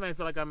world, and I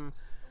feel like I'm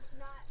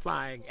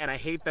flying. And I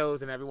hate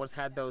those, and everyone's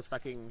had those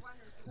fucking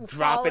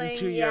drop Falling,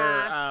 into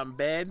yeah. your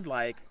bed,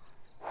 like,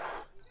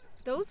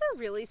 Those are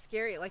really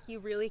scary. Like, you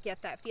really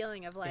get that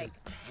feeling of like,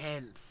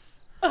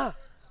 tense.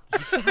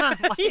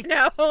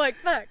 like,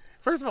 fuck.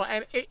 First of all,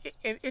 and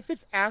if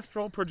it's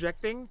astral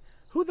projecting,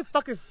 who the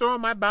fuck is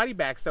throwing my body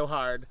back so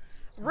hard?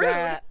 Rude.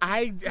 That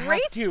I have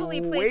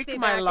Gracefully to place wake me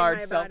my back in large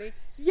my self. body.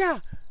 Yeah,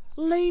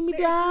 lay me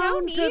There's no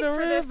down need to the for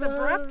river. this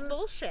abrupt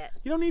bullshit.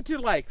 You don't need to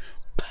like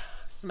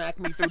smack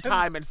me through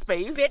time and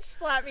space. Bitch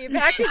slap me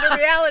back into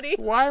reality.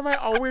 Why am I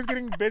always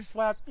getting bitch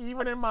slapped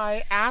even in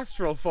my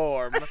astral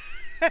form?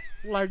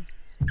 Like,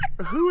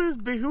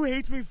 who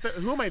hates me so,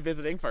 who am I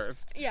visiting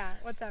first? Yeah,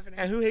 what's happening?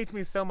 And who hates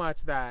me so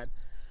much that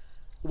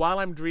while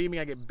I'm dreaming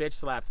I get bitch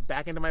slapped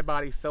back into my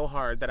body so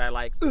hard that I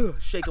like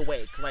shake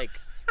awake. Like,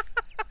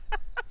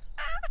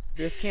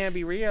 this can't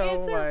be real.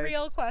 It's a like,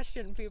 real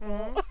question,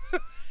 people.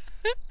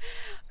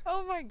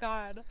 Oh my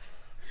god.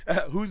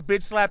 Who's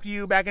bitch slapped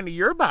you back into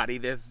your body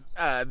this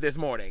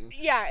morning?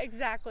 Yeah,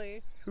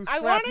 exactly. Who I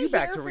slapped want to you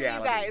back hear to from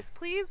reality? you guys.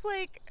 Please,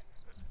 like,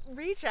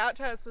 reach out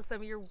to us with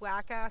some of your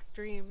whack-ass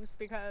dreams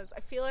because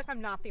I feel like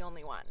I'm not the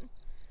only one.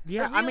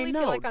 Yeah, I really mean,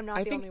 feel no. like I'm not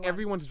I the think only one.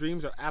 everyone's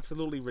dreams are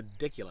absolutely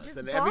ridiculous, Just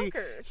and every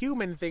bonkers.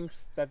 human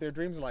thinks that their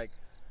dreams are like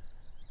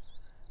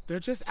they're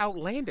just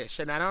outlandish,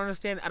 and I don't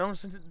understand.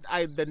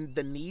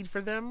 The need for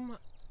them.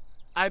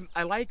 I mean,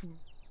 I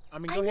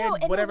go know,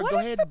 ahead, and whatever. what Go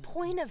is ahead. the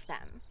point of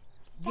them?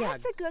 Yeah.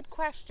 That's a good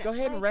question. Go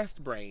ahead and Like-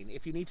 rest, brain.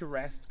 If you need to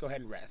rest, go ahead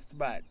and rest.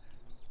 But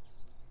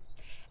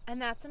And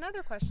that's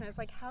another question. Is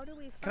like, how do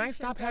we? can I function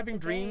stop throughout having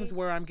the dreams day?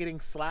 where I'm getting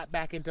slapped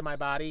back into my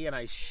body and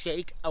I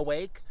shake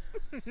awake?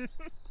 Can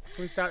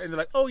we stop? And they're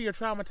like, "Oh, you're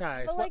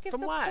traumatized." But like, if From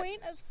the what?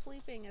 point of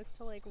sleeping is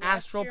to like rest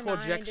Astral your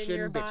mind and projection,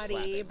 your bitch body,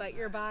 slapping. but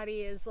your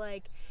body is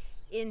like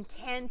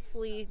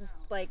intensely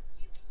like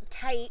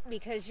tight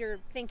because you're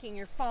thinking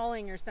you're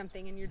falling or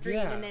something in your dream,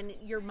 Yeah. and then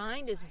your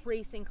mind is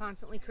racing,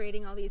 constantly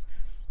creating all these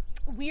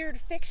weird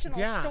fictional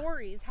Yeah.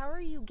 stories. How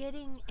are you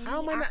getting any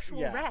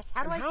actual rest?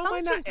 How do And I am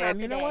function not, throughout And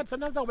you the know day? what?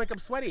 Sometimes I'll wake up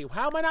sweaty.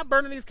 How am I not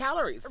burning these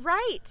calories?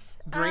 Right.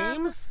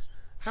 Dreams?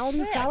 How are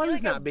these Shit, I feel calories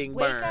like I not being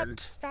wake up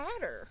burned?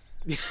 fatter.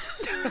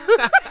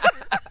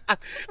 Oh,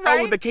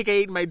 Right? the cake I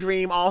ate in my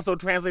dream also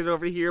translated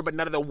over here, but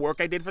none of the work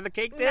I did for the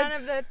cake did? None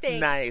of the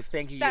things. Nice.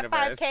 Thank you, That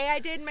universe. 5K I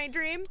did in my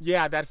dream.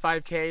 Yeah, that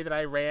 5K that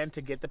I ran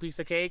to get the piece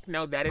of cake.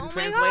 No, that didn't Oh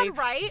my God, translate.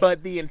 right?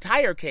 But the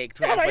entire cake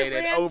That I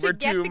translated ran over to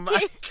get to the my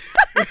cake.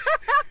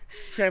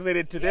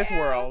 translated to this Yeah.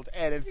 world,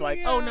 and it's like,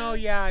 oh Yeah. no,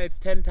 yeah, it's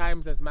 10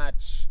 times as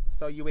much.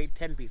 So you ate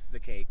 10 pieces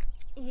of cake.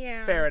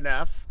 Yeah. Fair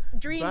enough.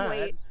 Dream but,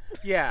 weight.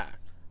 Yeah.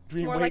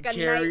 Dream More weight like a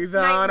carries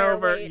night- on nightmare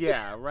over. weight.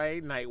 Yeah,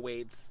 right. Night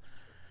weights.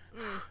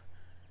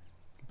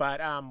 But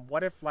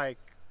what if like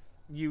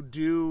you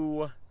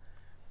do?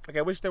 Like,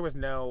 I wish there was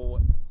no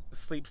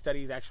sleep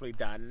studies actually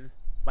done.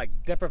 Like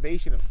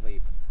deprivation of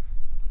sleep.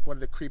 One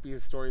of the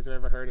creepiest stories I've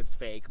ever heard. It's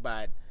fake,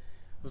 but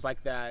it was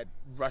like that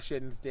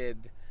Russians did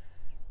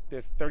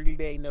this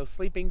 30-day no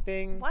sleeping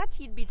thing. What?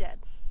 You'd be dead.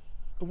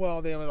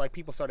 Well, then like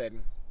people started,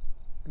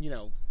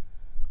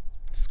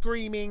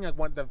 screaming.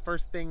 Like the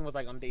first thing was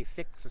like on day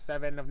 6 or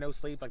 7 of no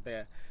sleep. Like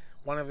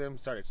one of them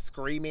started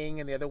screaming,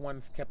 and the other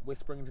ones kept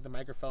whispering to the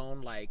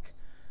microphone like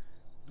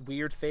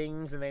weird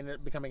things, and they ended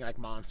up becoming like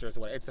monsters.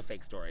 Or whatever. It's a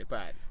fake story,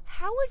 but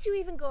How would you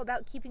even go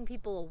about keeping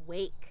people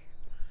awake?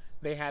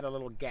 they had a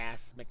little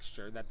gas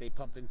mixture that they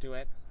pumped into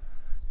it.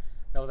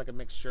 That was like a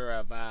mixture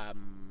of I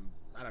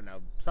don't know,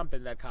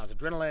 something that caused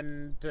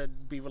adrenaline to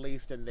be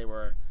released, and they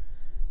were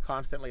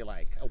constantly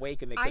like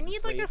awake and they I couldn't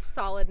need sleep. like a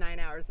solid 9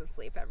 hours of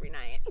sleep every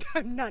night.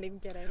 I'm not even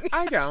kidding.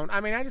 I don't.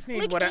 I mean, I just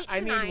need like 8 I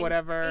to need 9.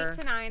 whatever. 8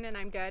 to 9 and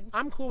I'm good.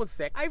 I'm cool with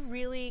 6. I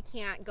really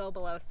can't go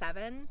below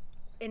 7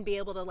 and be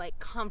able to like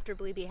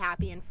comfortably be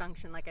happy and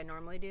function like I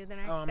normally do the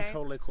next I'm day.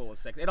 totally cool with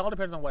 6. It all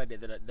depends on what I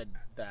did.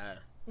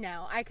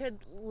 No, I could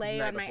lay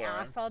Night on my before.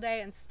 ass all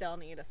day and still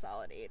need a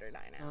solid 8 or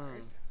 9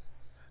 hours.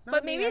 No,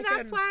 But I mean, maybe I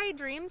that's could- why I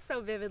dream so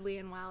vividly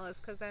and well, is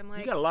because I'm like,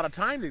 you got a lot of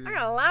time to. I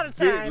got a lot of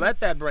Dude, time. let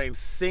that brain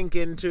sink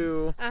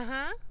into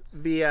uh-huh.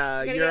 the.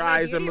 get Your my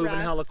eyes are beauty moving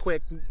hella rest.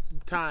 quick.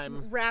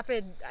 Time.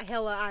 Rapid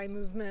hella eye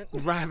movement.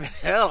 Rabbit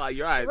hell,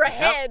 your eyes.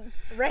 Rahead.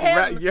 Ra-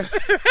 Rahem. your-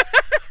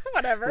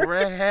 Whatever.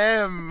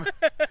 Rahem.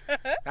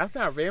 That's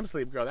not REM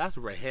sleep, girl. That's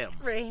Rahem.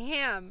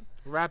 Rahem.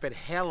 Rapid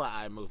hella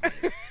eye movement.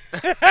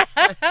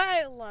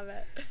 I love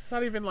it. It's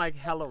not even like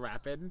hella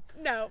rapid.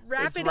 No,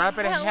 rapid, It's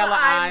rapid hella, hella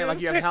eye eye,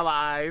 like you have hella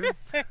eyes.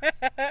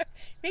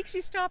 Makes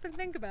you stop and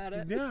think about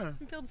it. Yeah.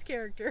 It builds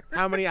character.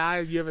 How many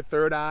eyes? You have a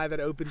third eye that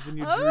opens when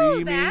you're Oh,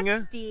 dreaming.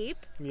 that's deep.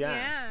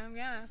 Yeah.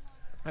 Yeah.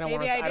 I don't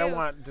maybe want. I don't do.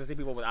 want to see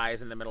people with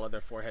eyes in the middle of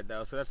their forehead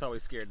though. So that's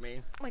always scared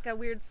me. Like a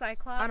weird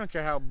cyclops. I don't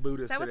care how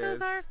Buddhist Is that what it those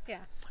is. are? Yeah.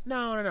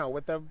 No.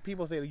 What the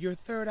people say, your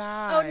third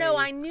eye. Oh no,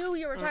 I knew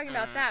you were talking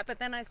about that, but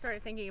then I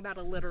started thinking about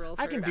a literal.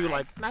 I can third do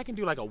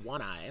eye. like a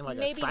one eye, like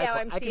Maybe a now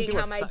I'm I can seeing do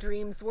how a my cy-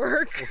 dreams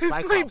work. well,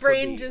 my Cyclops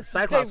brain would be, just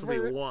Cyclops would be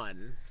diverts.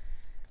 one.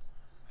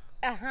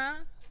 Uh huh.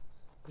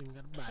 You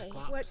got a Okay,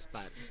 Cyclops, what-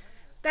 but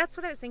That's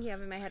what I was thinking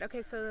of in my head.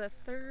 Okay, so the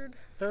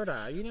third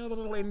eye. You know the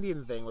little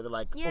Indian thing where they're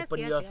like, Yes, open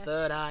yes, your yes.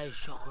 third eye,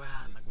 chakra.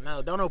 I'm like,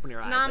 no, don't open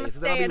your eye, please. Namaste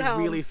That'll at be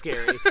home. really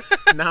scary.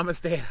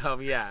 Namaste at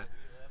home, yeah.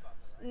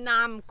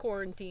 Nah, I'm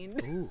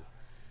quarantined. Ooh,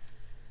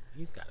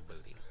 he's got a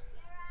booty.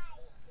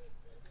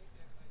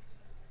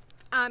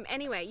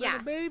 Anyway, yeah.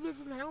 Little babies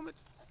with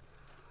helmets.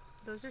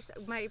 Those are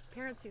my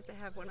parents used to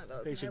have one of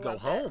those. They and I should go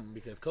loved it. home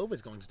because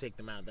COVID's going to take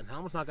them out. Then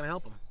helmets not going to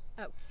help them.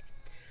 Okay.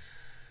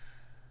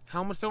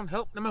 Helmets don't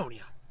help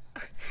pneumonia.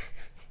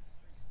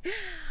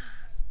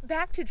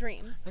 Back to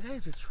dreams. That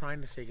guy's just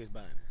trying to shake his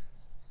butt.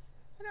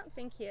 I don't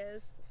think he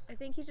is. I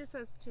think he just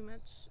has too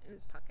much in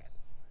his pockets.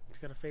 He's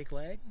got a fake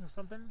leg or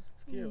something.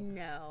 It's cute.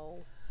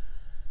 No.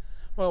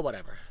 Well,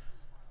 whatever.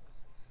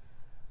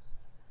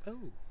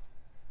 Oh,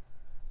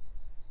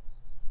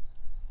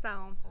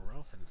 So,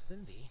 Ralph and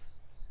Cindy.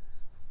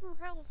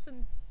 Ralph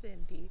and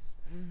Cindy.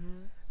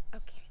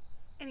 Okay.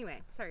 Anyway,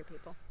 sorry,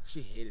 people.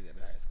 She hated him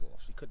in high school.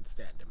 She couldn't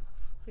stand him.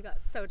 We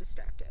got so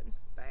distracted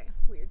by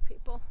weird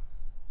people.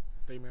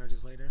 3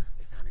 marriages later,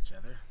 they found each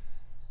other.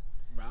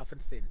 Ralph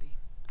and Cindy.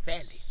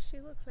 Sandy. She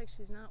looks like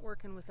she's not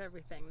working with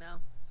everything, though.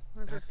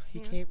 One of her He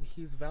pants. came.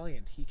 He's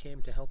valiant. He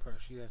came to help her.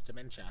 She has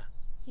dementia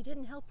He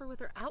didn't help her with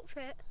her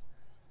outfit.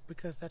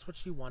 because that's what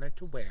she wanted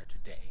to wear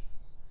today.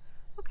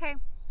 Okay.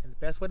 And the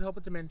best way to help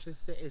with dementia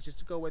is just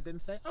to go with it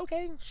and say,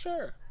 "Okay,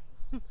 sure,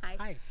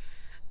 hi."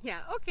 Yeah,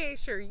 okay,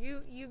 sure.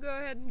 You go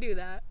ahead and do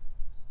that.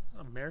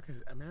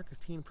 America's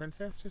teen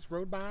princess just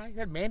rode by. You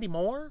had Mandy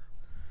Moore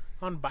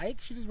on bike.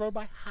 She just rode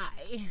by.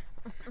 Hi.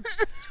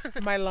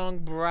 My long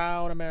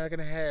brown American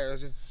hair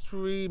is just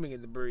streaming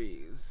in the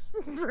breeze.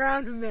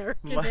 Brown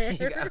American Like,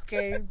 hair.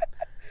 okay.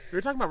 We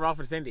were talking about Ralph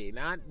and Cindy,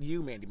 not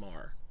you, Mandy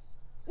Moore.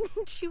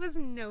 She was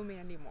no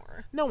Mandy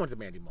Moore. No one's a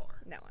Mandy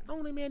Moore. No one.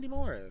 Only Mandy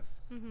Moore is.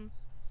 Mm-hmm.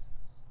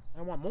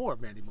 I want more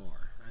of Mandy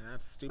Moore. And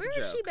that's a stupid Where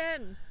joke. has she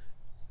been?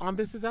 On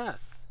This Is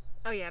Us.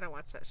 Oh, yeah, I don't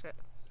watch that shit.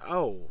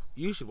 Oh,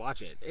 you should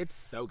watch it. It's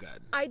so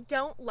good. I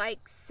don't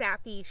like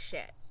sappy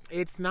shit.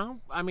 It's not.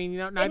 I mean,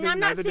 And I'm not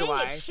neither saying do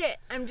I. it's shit.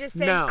 I'm just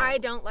saying No. I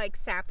don't like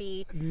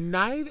sappy.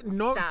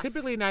 Stuff.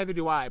 Typically neither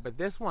do I. But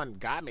this one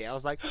got me. I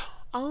was like,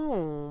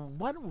 oh,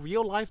 what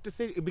real life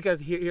decision?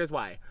 Because here's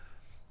why.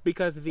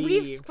 Because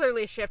We've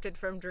clearly shifted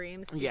from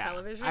dreams to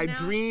television I now.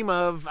 dream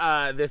of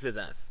This Is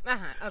Us.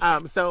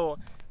 Okay. So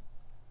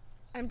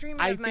I'm dreaming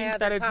I of my think other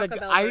that it's Taco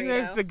Bell I think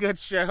burrito. it's a good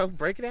show.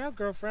 Break it out,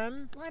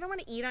 girlfriend. Well, I don't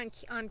want to eat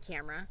on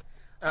camera.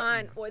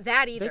 Or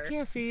that They either.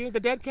 can't see you. The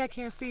dead cat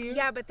can't see you.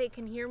 Yeah, but they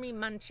can hear me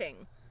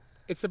munching.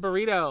 It's a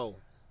burrito.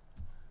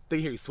 They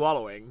hear you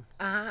swallowing.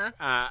 I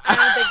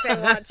don't think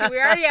they want to. We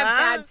already have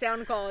bad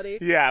sound quality.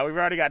 Yeah, we've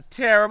already got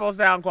terrible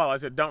sound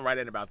quality, so don't write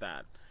in about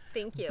that.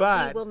 Thank you.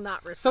 But, we will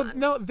not So respond.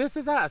 no, This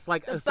Is Us.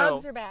 Like the so,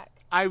 bugs are back.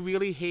 I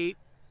really hate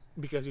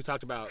because you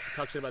talk shit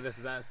about This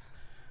Is Us.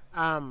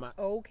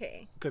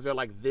 Okay. Because they're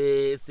like,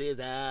 This Is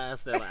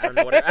Us. They're like, I don't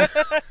know whatever,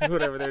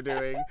 whatever they're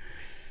doing.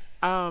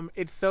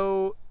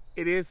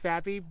 It is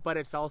sappy, but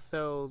it's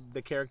also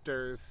the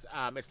characters.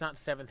 It's not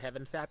Seventh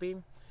Heaven sappy.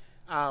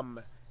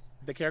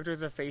 The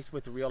characters are faced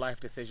with real life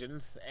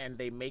decisions, and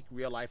they make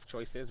real life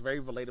choices,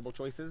 very relatable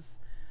choices.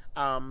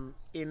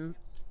 In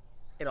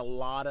a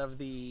lot of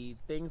the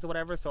things or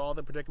whatever. So all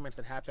the predicaments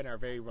that happen are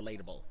very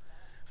relatable.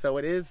 So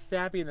it is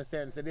sappy in the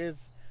sense it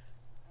is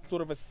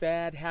sort of a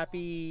sad,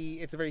 happy.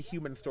 It's a very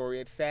human story.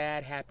 It's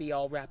sad, happy,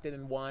 all wrapped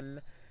in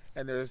one,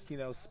 and there's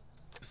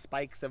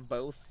spikes of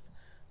both.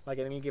 Like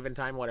at any given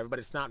time, whatever, but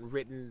it's not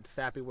written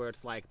sappy where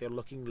it's like they're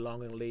looking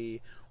longingly,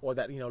 or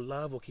that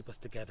love will keep us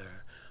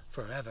together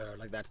forever.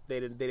 Like that's they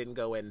didn't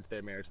go into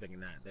their marriage thinking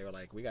that. They were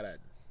like, we gotta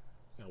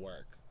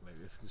work. Like,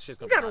 it's just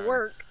gonna We be gotta hard.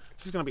 work.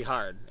 It's just gonna be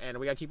hard, and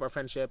we gotta keep our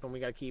friendship, and we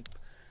gotta keep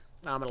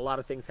and a lot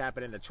of things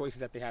happen, and the choices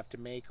that they have to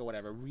make or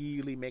whatever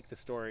really make the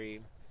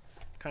story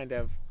kind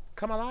of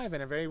come alive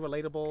in a very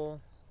relatable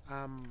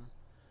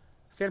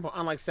standpoint,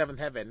 unlike Seventh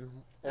Heaven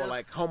or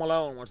like Home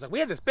Alone, where it's like we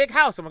have this big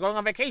house and we're going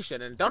on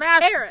vacation, and don't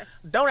Paris,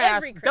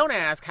 every don't Christmas.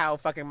 ask how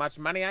fucking much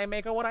money I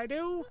make or what I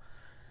do.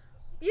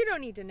 You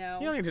don't need to know.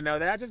 You don't need to know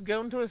that. Just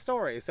go into a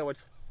story. So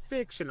it's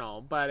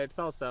fictional, but it's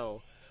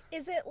also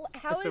Is it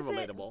how it's is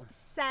relatable. it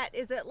set?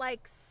 Is it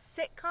like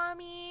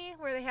sitcom-y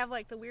where they have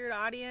like the weird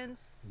audience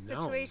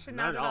situation?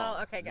 No, not at all.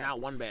 Okay, good. Not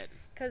one bit.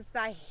 Because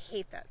I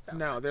hate that so much.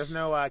 No, there's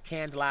no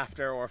canned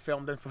laughter or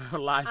filmed in front of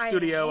a live I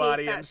studio hate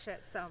audience. that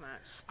shit so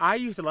much. I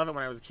used to love it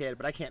when I was a kid,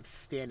 but I can't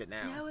stand it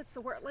now. No, it's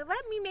the worst. Let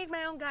me make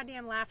my own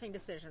goddamn laughing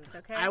decisions,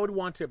 okay? I would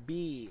want to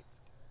be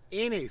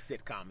in a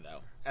sitcom,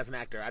 though, as an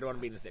actor. I'd want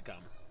to be in a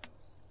sitcom.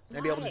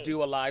 And be able to Why?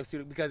 do a live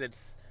studio, because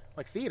it's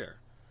like theater.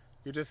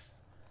 You're just...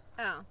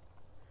 Oh.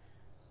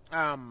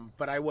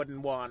 But I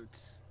wouldn't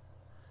want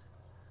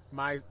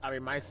my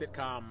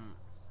sitcom...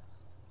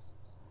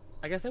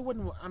 I guess I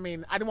wouldn't...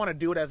 I don't want to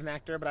do it as an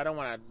actor, but I don't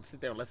want to sit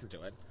there and listen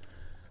to it.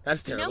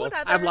 That's You know terrible. what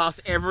other- I've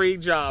lost every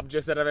job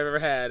just that I've ever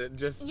had.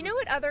 Just You know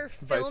what other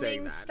by saying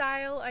filming that.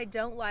 style I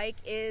don't like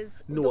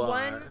is the Noir.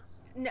 one...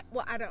 No,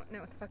 well, I don't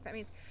know what the fuck that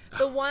means.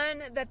 The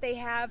one that they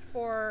have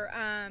for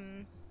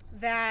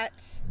that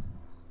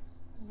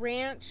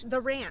ranch... The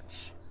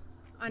Ranch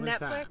on What is Netflix.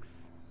 that?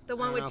 The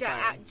one I with don't know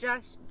if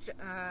Ashton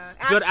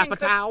Judd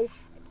Apatow?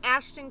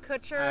 Ashton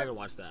Kutcher. I haven't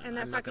watched that. And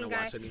that I'm not fucking going to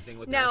guy. watch anything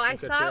with No, I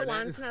Ashton saw Kutcher it in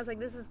once and I was like,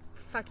 this is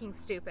fucking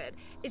stupid.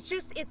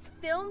 It's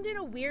filmed in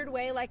a weird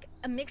way, like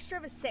a mixture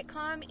of a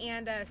sitcom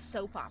and a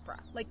soap opera.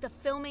 Like the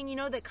filming,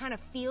 the kind of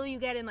feel you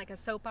get in like a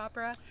soap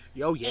opera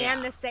Oh, yeah.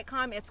 and the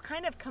sitcom. It's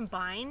kind of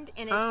combined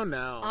and it's Oh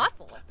no!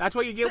 awful. That's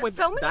what you get But with.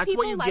 so many that's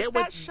people what you like get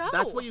that with. show.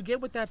 That's what you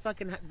get with that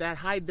fucking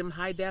high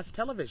def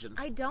televisions.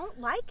 I don't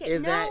like it.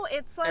 Is that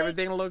it's like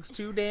everything looks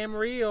too damn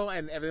real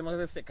and everything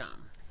looks like a sitcom.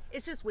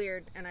 it's just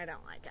weird and I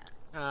don't like it.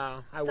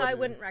 I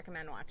wouldn't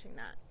recommend watching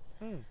that.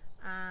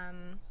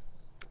 Hmm.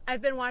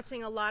 I've been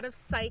watching a lot of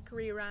Psych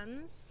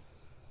reruns.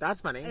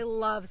 That's funny. I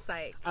love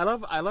Psych. I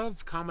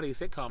love comedy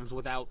sitcoms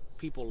without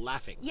people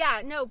laughing.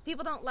 Yeah, no,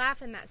 people don't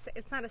laugh in that.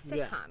 It's not a sitcom.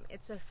 Yeah.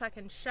 It's a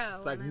fucking show.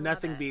 It's like and I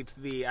nothing love it.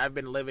 beats I've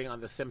been living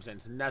on The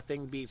Simpsons.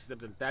 Nothing beats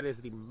Simpsons. That is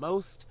the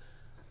most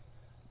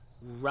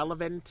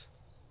relevant.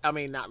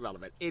 Not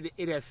relevant.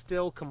 It has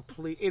still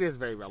It is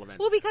very relevant.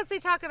 Well, because they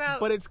talk about.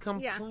 But it's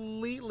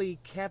completely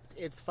kept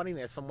its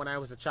funniness from when I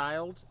was a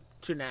child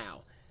to now.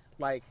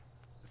 Like,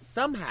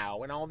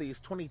 somehow, in all these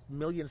 20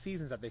 million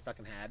seasons that they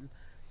fucking had,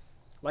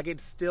 like, it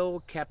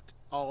still kept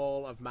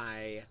all of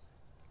my...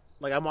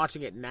 Like, I'm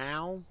watching it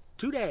now.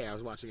 Today I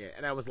was watching it,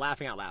 and I was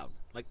laughing out loud.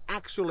 Like,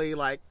 actually,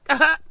 like... and,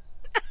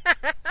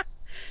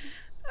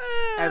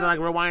 like,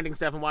 rewinding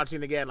stuff and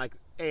watching it again. Like,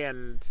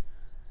 and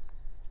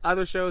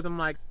other shows, I'm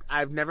like,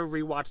 I've never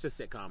rewatched a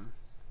sitcom.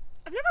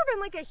 I've never been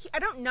like I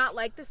don't not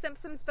like The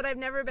Simpsons, but I've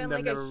never been I've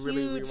like never a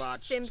really huge rewatched.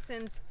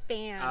 Simpsons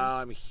fan.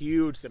 I'm a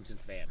huge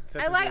Simpsons fan. I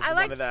Simpsons liked is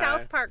one of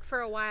South Park for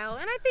a while,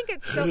 and I think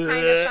it's still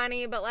kind of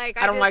funny, but like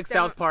I don't just like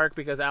South Park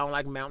because I don't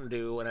like Mountain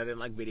Dew, and I didn't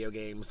like video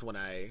games when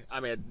I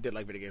did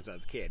like video games when I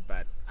was a kid,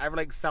 but I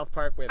like South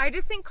Park with. I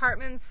just think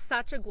Cartman's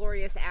such a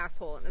glorious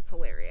asshole, and it's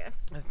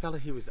hilarious. I felt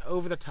like he was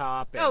over the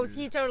top. And Oh,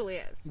 he totally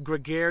is.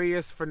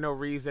 gregarious for no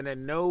reason,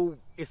 and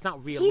it's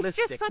not realistic.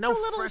 He's just such a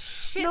little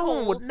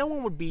shithole. No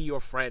one would be your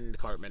friend,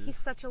 Cartman. He's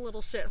such a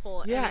little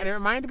shithole. Yeah, and it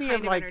reminded me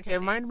of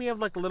entertaining.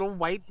 like little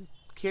white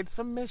kids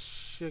from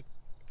Michigan.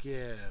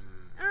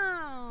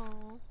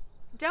 Oh,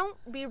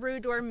 don't be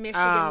rude to our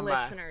Michigan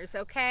listeners,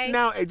 okay?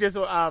 No, it just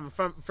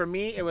for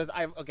me it was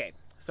okay.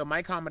 So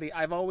my comedy,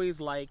 I've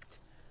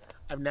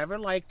never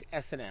liked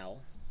SNL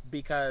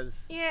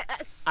because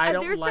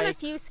there's been a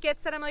few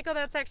skits that I'm like, oh,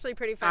 that's actually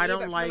pretty funny. I don't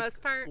but for like the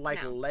most part,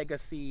 no.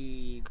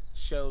 legacy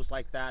shows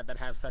like that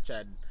have such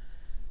a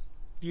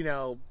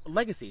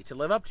legacy to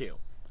live up to.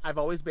 I've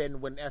always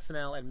been, when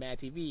SNL and Mad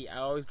TV, I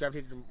always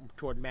gravitated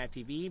toward Mad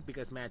TV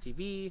because Mad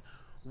TV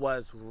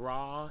was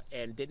raw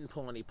and didn't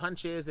pull any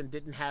punches and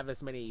didn't have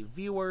as many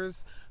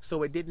viewers,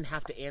 so it didn't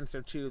have to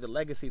answer to the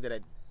legacy that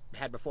it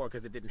had before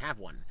because it didn't have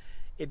one.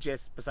 It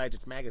just, besides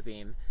its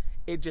magazine,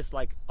 it just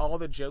like all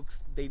the jokes,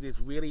 they just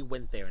really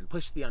went there and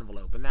pushed the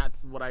envelope, and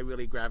that's what I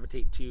really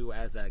gravitate to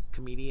as a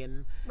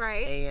comedian,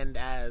 right? And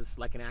as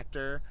like an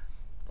actor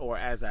or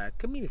as a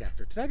comedic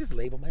actor. Did I just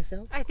label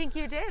myself? I think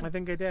you did. I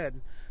think I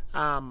did.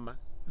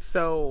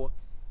 So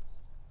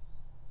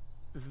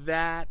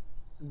that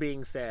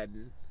being said,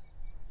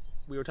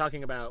 we were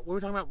talking about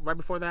right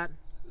before that?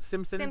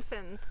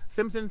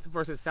 Simpsons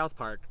versus South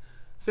Park.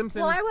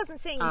 Simpsons. Well, I wasn't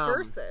saying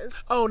versus.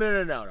 Oh,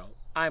 no.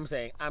 I'm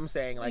saying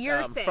like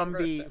You're saying from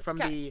versus.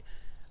 the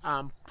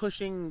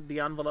pushing the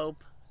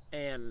envelope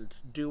and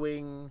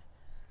doing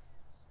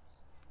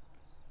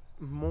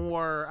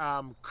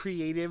more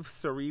creative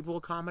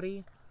cerebral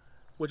comedy,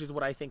 which is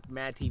what I think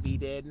Mad TV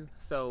did.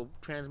 So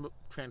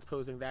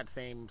transposing that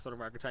same sort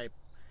of archetype,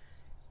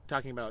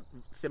 talking about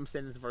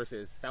Simpsons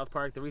versus South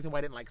Park. The reason why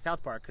I didn't like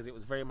South Park because it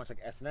was very much like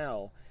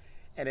SNL,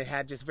 and it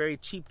had just very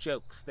cheap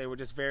jokes. They were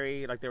just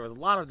very there was a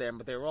lot of them,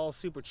 but they were all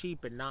super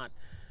cheap and not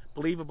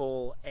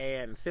believable.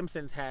 And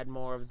Simpsons had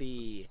more of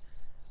the.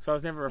 So I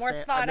was never a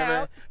fan. Thought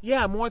out.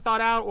 Yeah, more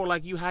thought out, or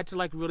like you had to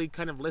like really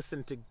kind of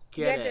listen to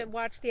get it. You had to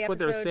watch the what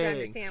they're episode to saying.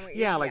 understand what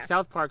you're like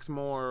South Park's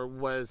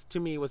was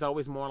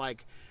always more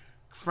like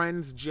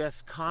friends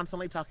just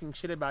constantly talking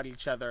shit about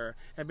each other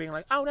and being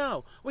like, oh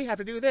no, we have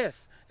to do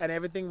this, and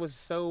everything was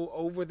so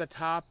over the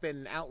top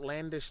and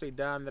outlandishly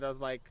done that I was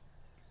like,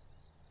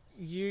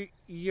 you're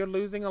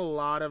losing a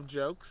lot of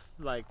jokes,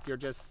 like you're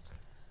just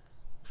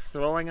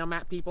throwing them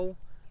at people,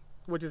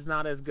 which is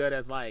not as good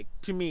as like,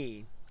 to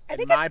me, I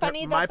think it's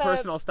funny my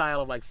personal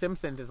style of like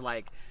Simpsons is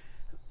like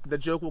the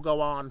joke will go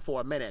on for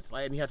a minute,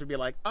 like, and you have to be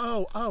like,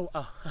 oh,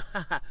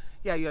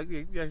 yeah,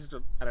 you just,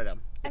 I don't know.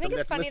 I think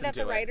it's funny that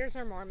the writers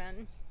are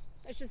Mormon.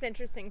 It's just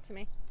interesting to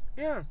me.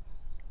 Yeah.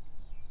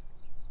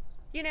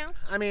 You know?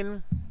 I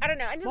mean, I don't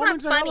know. It's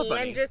Mormons not funny. are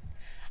funny. And just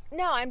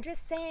no, I'm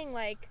just saying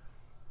like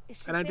it's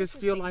just and I just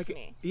feel like to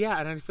me. Yeah,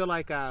 and I feel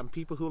like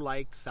people who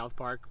liked South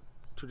Park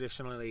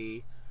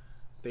traditionally,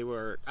 they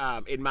were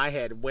in my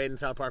head when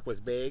South Park was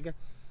big,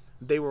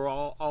 they were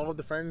all of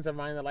the friends of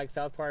mine that liked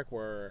South Park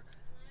were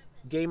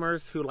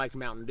gamers who liked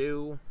Mountain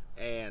Dew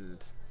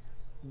and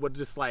would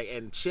just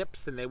and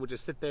chips, and they would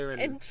just sit there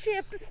and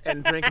chips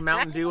and drink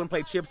Mountain Dew and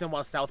play chips and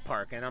watch South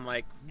Park, and I'm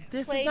like,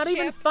 this is not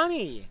even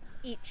funny.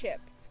 Eat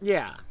chips.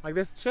 Yeah, like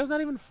this show's not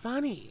even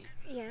funny.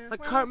 Yeah,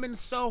 like Cartman's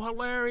so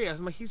hilarious.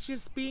 I'm like, he's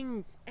just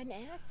being an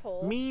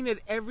asshole, mean at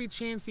every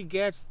chance he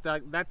gets.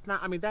 That's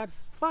not. I mean,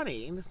 that's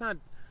funny, and it's not.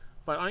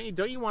 But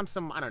don't you want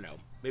some? I don't know.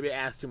 Maybe I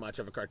asked too much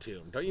of a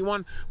cartoon. Don't you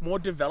want more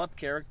developed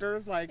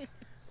characters like?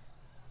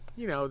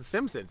 The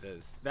Simpsons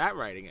is. That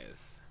writing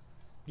is.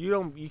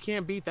 You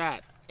can't beat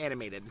that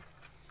animated.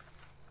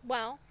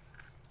 Well.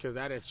 Because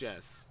that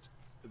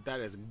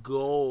is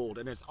gold,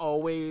 and it's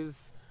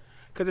always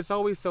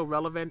so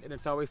relevant and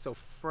it's always so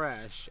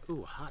fresh.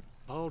 Ooh, hot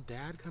bald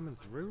dad coming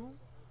through.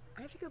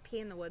 I have to go pee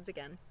in the woods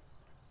again.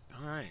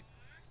 All right.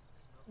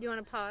 You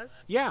want to pause?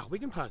 Yeah, we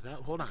can pause that.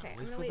 Hold on. Okay,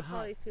 I'm gonna wait till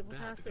all these people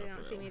pass so they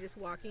don't see me just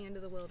walking into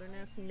the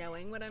wilderness,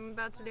 knowing what I'm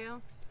about to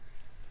do.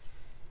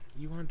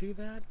 You want to do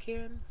that,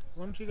 Ken?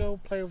 Why don't you go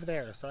play over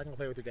there so I can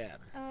play with your dad?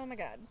 Oh my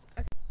god.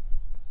 Okay.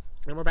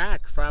 And we're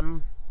back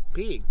from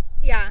peeing.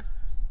 Yeah.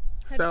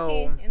 Had to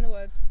pee in the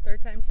woods,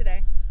 3rd time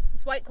today.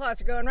 These White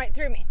Claws are going right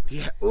through me.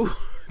 Yeah, ooh,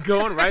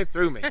 going right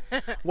through me.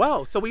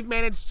 Well, so we've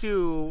managed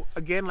to,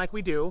 again, like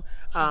we do,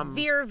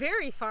 veer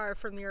very far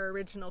from your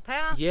original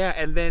path. Yeah,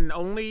 and then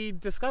only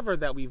discovered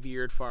that we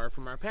veered far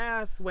from our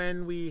path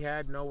when we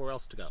had nowhere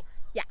else to go.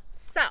 Yeah,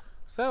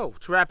 So,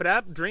 to wrap it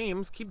up,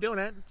 dreams, keep doing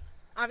it.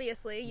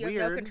 Obviously, you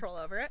have no control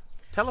over it.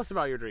 Tell us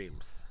about your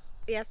dreams.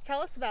 Yes,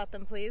 tell us about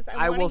them, please.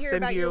 I want to hear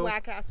about your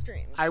whack-ass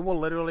dreams. I will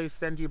literally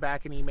send you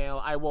back an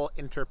email. I will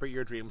interpret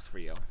your dreams for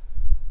you.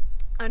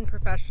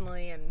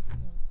 Unprofessionally and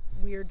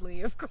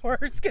weirdly, of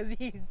course, because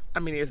he's... I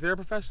mean, is there a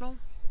professional?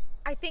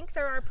 I think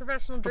there are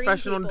professional dream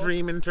Professional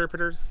dream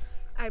interpreters?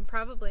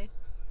 Probably.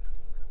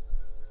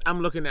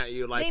 I'm looking at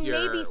you like They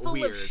you're may be full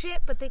weird. of shit,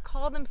 but they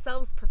call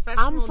themselves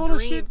professional I'm full dream.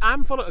 of shit.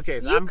 I'm full of... Okay,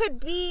 so You could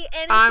be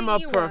anything I'm a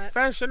you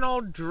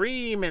professional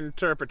dream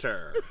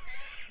interpreter.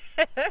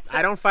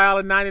 I don't file a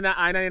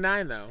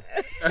I-99 though.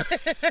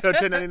 Or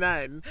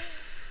 1099.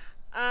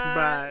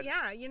 But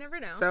yeah, you never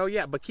know. So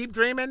yeah, but keep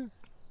dreaming,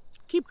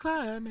 keep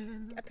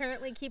climbing.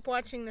 Apparently, keep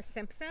watching The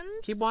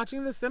Simpsons. Keep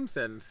watching The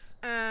Simpsons.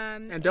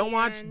 And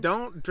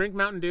Don't drink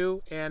Mountain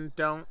Dew, and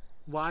don't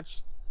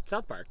watch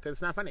South Park because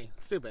it's not funny.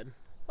 It's stupid.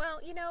 Well,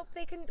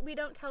 we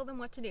don't tell them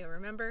what to do.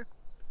 Remember,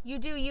 you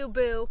do you,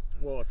 boo.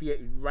 Well, if you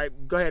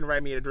go ahead and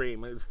write me a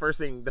dream.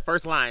 The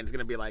first line is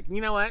gonna be like,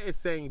 you know what? It's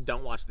saying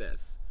don't watch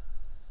this.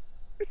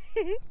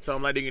 So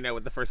I'm letting you know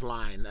what the first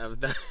line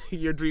of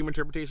your dream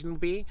interpretation will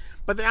be.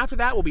 But then after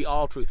that will be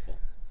all truthful.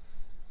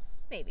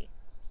 Maybe.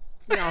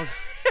 You know,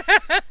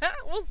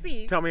 We'll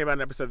see. tell me about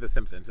an episode of The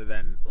Simpsons, and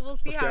then We'll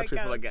see how it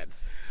truthful goes. it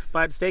gets.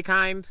 But stay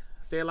kind,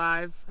 stay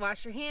alive,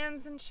 Wash your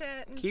hands and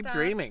shit. And keep stuff.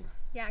 dreaming.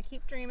 Yeah,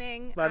 keep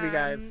dreaming. Love you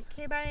guys.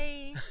 Okay,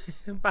 bye.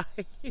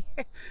 Bye.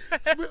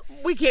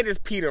 We can't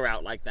just peter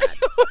out like that.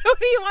 What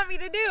do you want me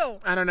to do?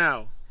 I don't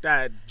know.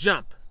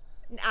 Jump.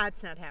 Nah,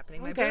 it's not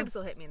happening. My Okay. boobs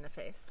will hit me in the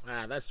face.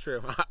 That's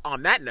true.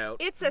 On that note.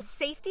 It's a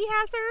safety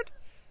hazard.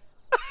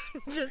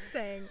 Just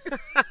saying.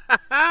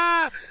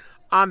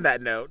 On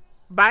that note.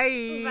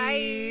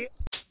 Bye.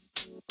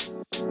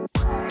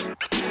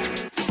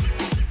 Bye.